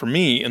early for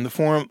me in the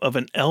form of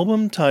an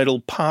album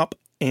titled Pop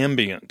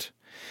Ambient.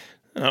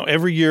 Now,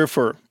 every year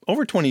for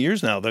over 20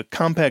 years now, the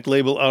compact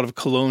label out of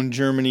Cologne,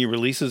 Germany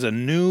releases a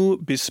new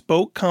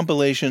bespoke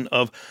compilation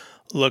of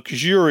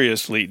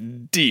luxuriously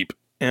deep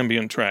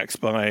ambient tracks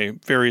by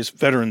various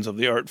veterans of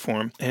the art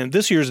form. And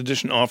this year's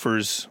edition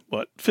offers,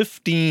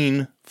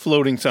 15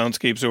 floating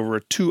soundscapes over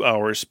a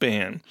 2-hour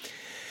span.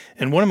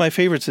 And one of my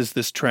favorites is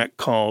this track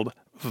called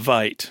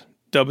Weiht,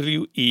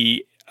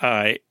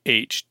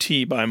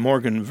 Weiht by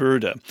Morgan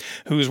Verda,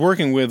 who is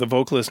working with a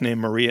vocalist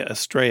named Maria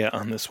Estrella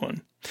on this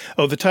one.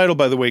 Oh, the title,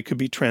 by the way, could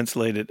be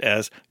translated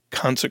as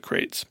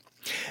Consecrates.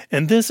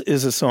 And this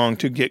is a song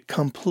to get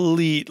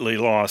completely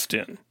lost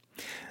in.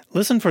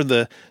 Listen for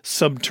the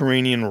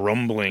subterranean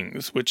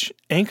rumblings, which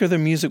anchor the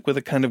music with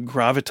a kind of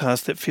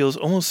gravitas that feels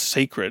almost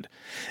sacred.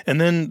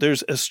 And then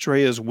there's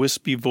Estrella's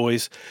wispy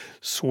voice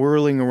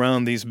swirling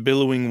around these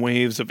billowing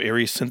waves of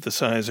airy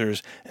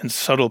synthesizers and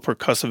subtle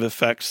percussive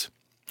effects.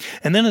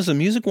 And then as the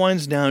music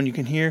winds down, you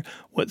can hear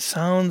what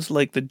sounds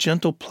like the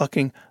gentle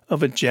plucking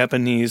of a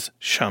Japanese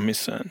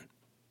shamisen.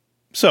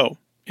 So,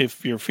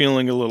 if you're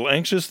feeling a little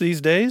anxious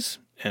these days,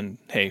 and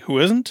hey, who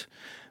isn't?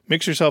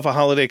 Mix yourself a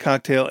holiday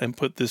cocktail and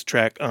put this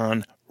track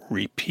on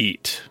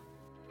repeat.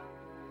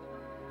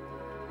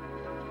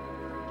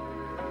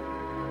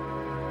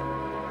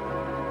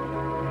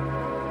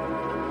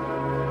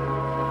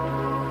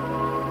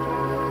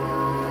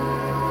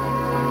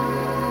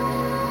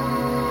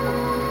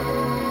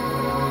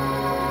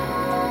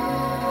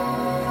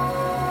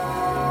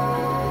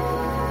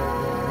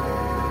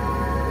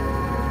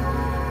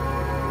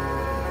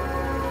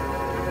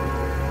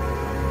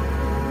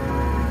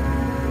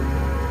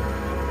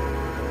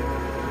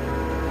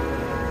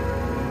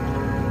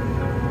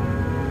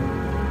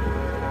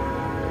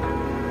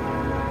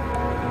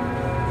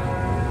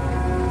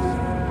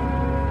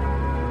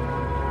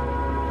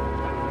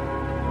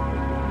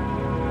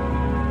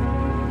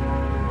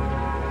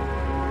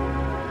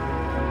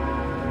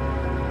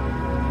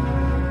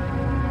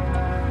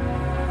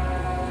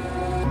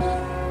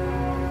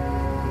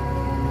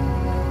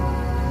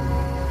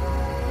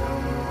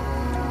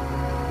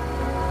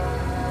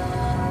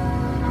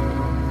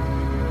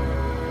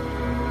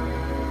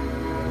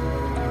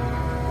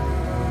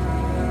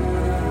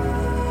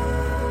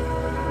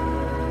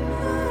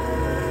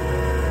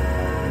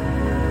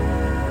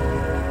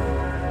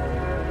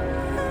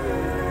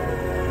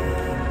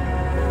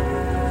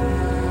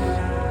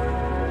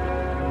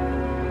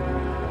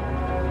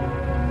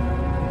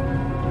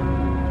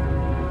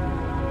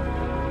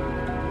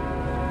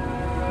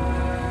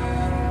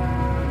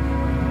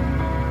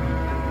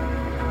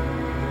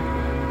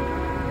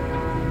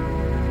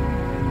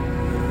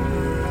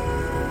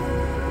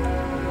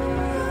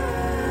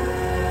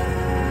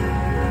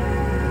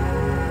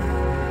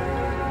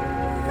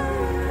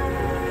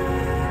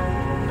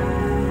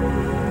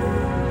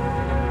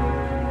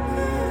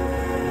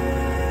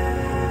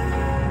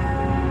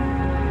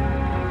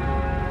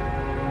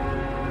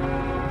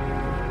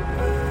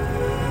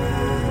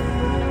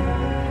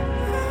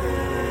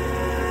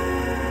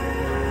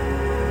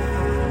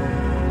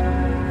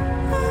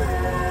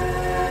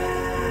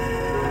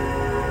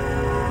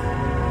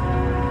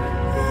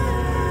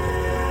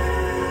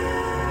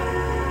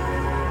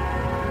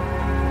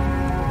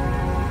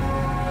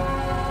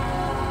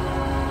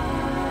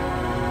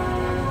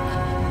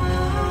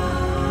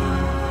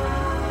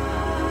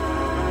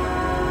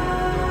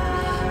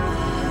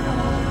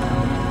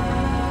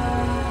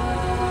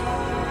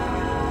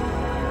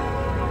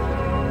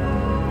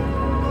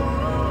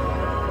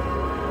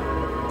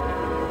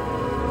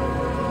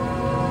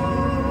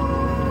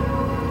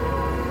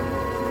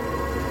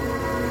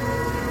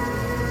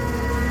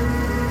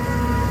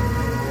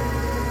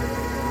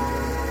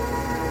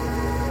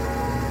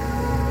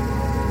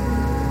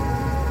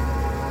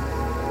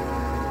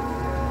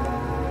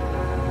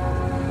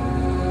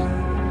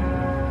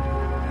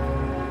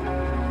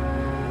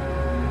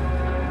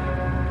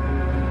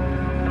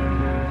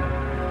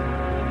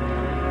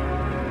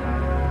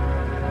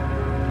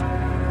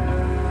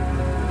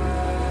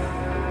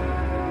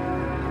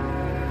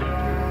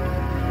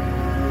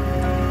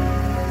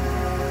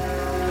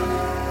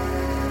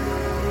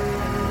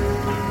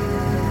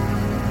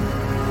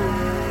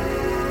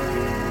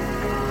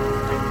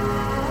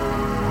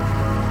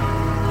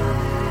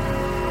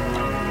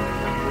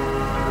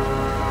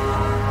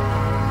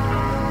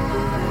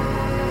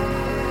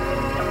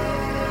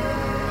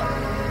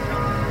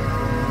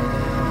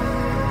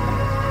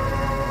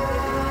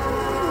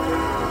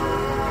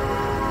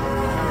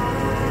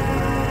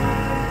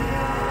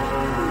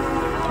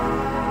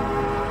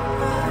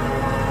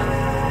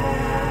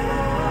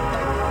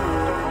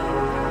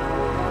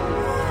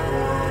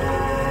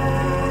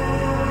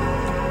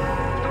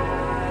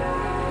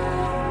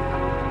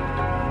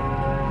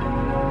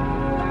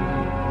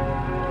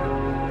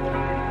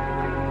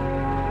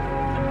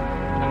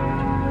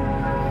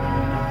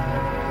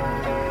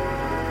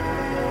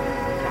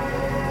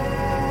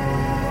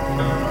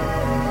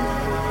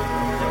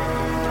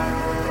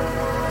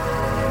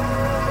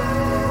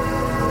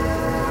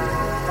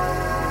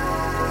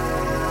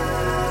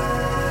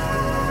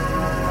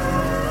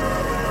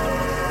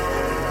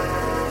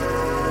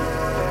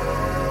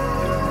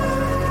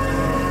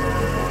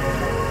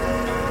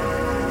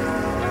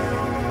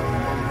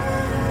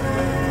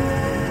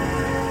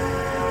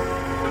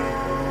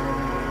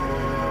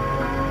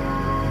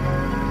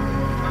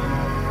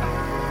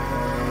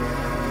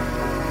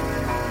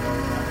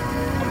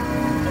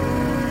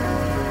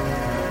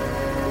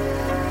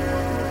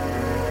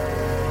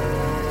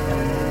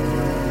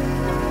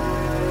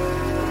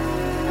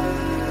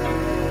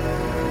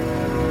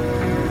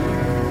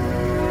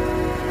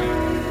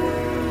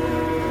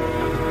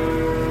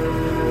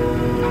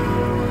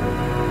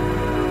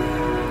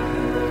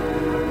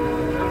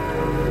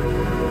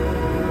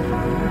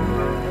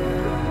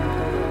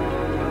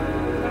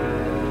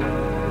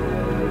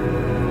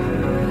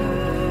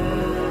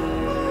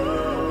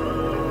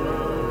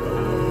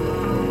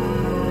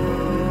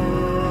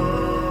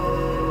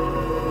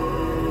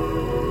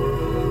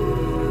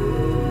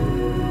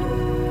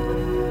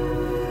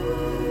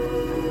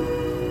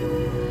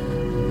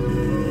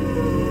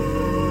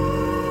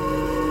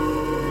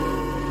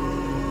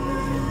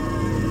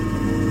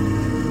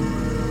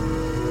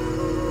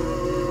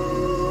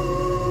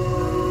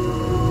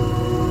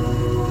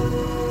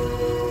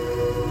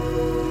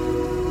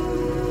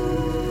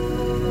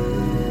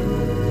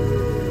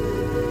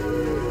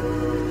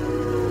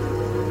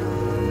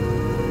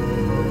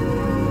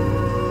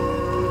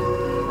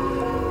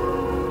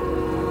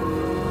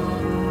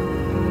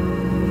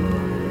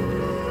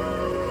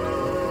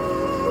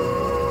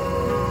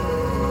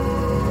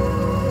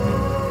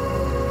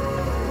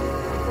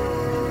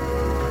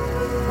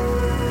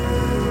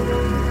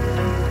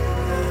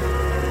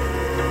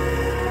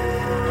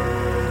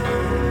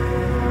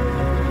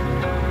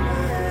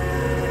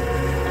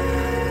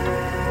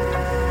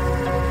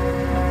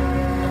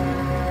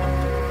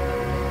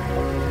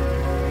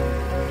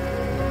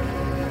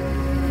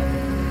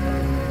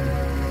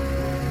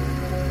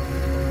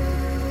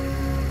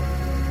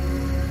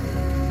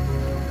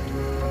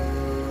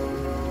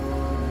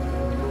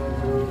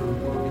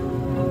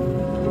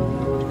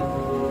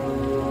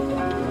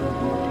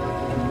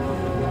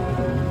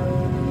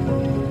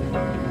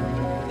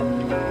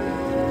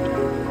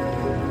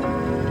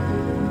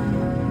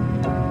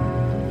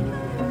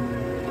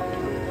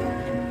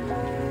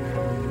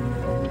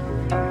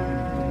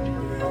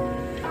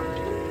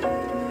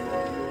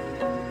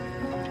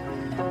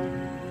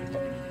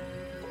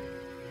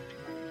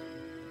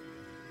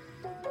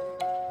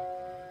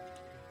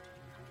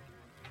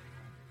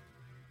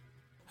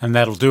 And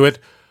that'll do it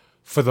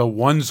for the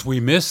ones we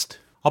missed.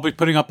 I'll be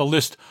putting up a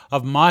list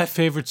of my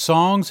favorite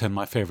songs and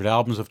my favorite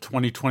albums of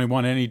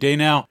 2021 any day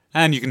now.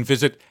 And you can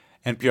visit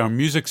NPR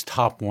Music's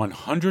Top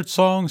 100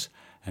 Songs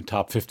and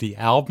Top 50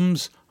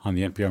 Albums on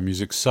the NPR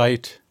Music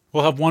site.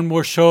 We'll have one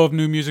more show of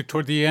new music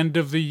toward the end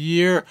of the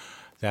year.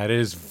 That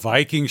is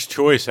Viking's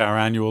Choice, our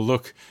annual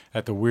look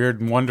at the weird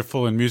and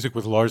wonderful in music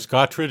with Lars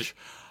Gottridge.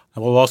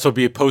 And we'll also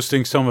be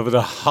posting some of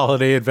the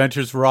holiday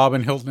adventures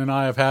Robin Hilton and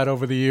I have had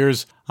over the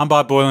years. I'm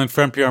Bob Boilen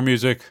for NPR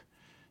Music.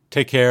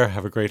 Take care.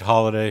 Have a great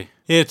holiday.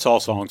 It's All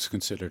Songs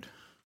Considered.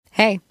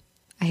 Hey,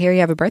 I hear you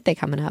have a birthday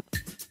coming up.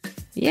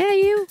 Yeah,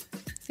 you.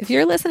 If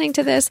you're listening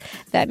to this,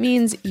 that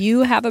means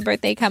you have a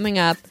birthday coming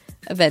up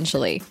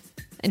eventually.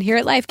 And here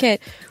at Life Kit,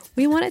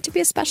 we want it to be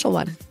a special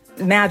one.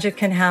 Magic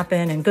can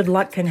happen and good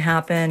luck can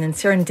happen and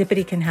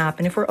serendipity can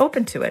happen if we're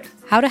open to it.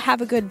 How to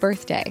have a good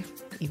birthday,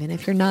 even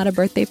if you're not a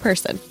birthday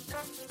person.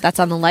 That's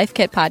on the Life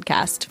Kit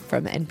podcast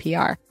from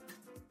NPR.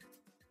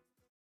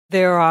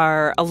 There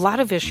are a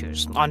lot of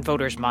issues on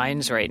voters'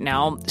 minds right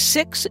now.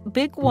 6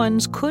 big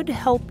ones could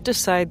help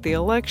decide the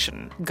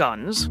election: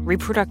 guns,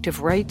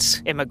 reproductive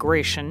rights,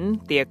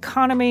 immigration, the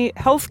economy,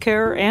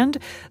 healthcare, and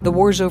the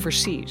wars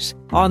overseas.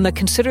 On the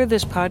Consider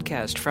This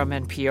podcast from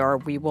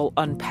NPR, we will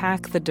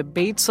unpack the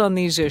debates on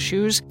these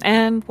issues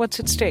and what's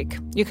at stake.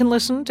 You can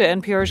listen to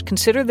NPR's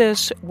Consider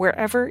This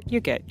wherever you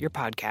get your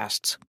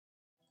podcasts.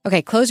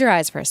 Okay, close your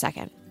eyes for a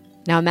second.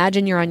 Now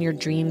imagine you're on your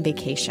dream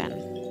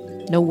vacation.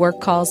 No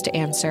work calls to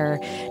answer,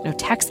 no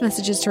text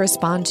messages to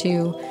respond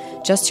to,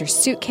 just your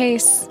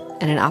suitcase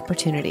and an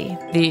opportunity.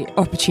 The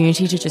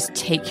opportunity to just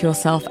take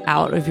yourself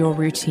out of your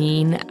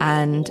routine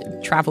and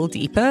travel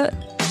deeper.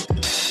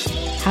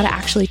 How to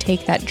actually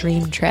take that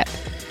dream trip.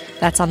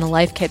 That's on the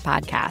Life Kit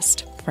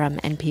podcast from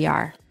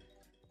NPR.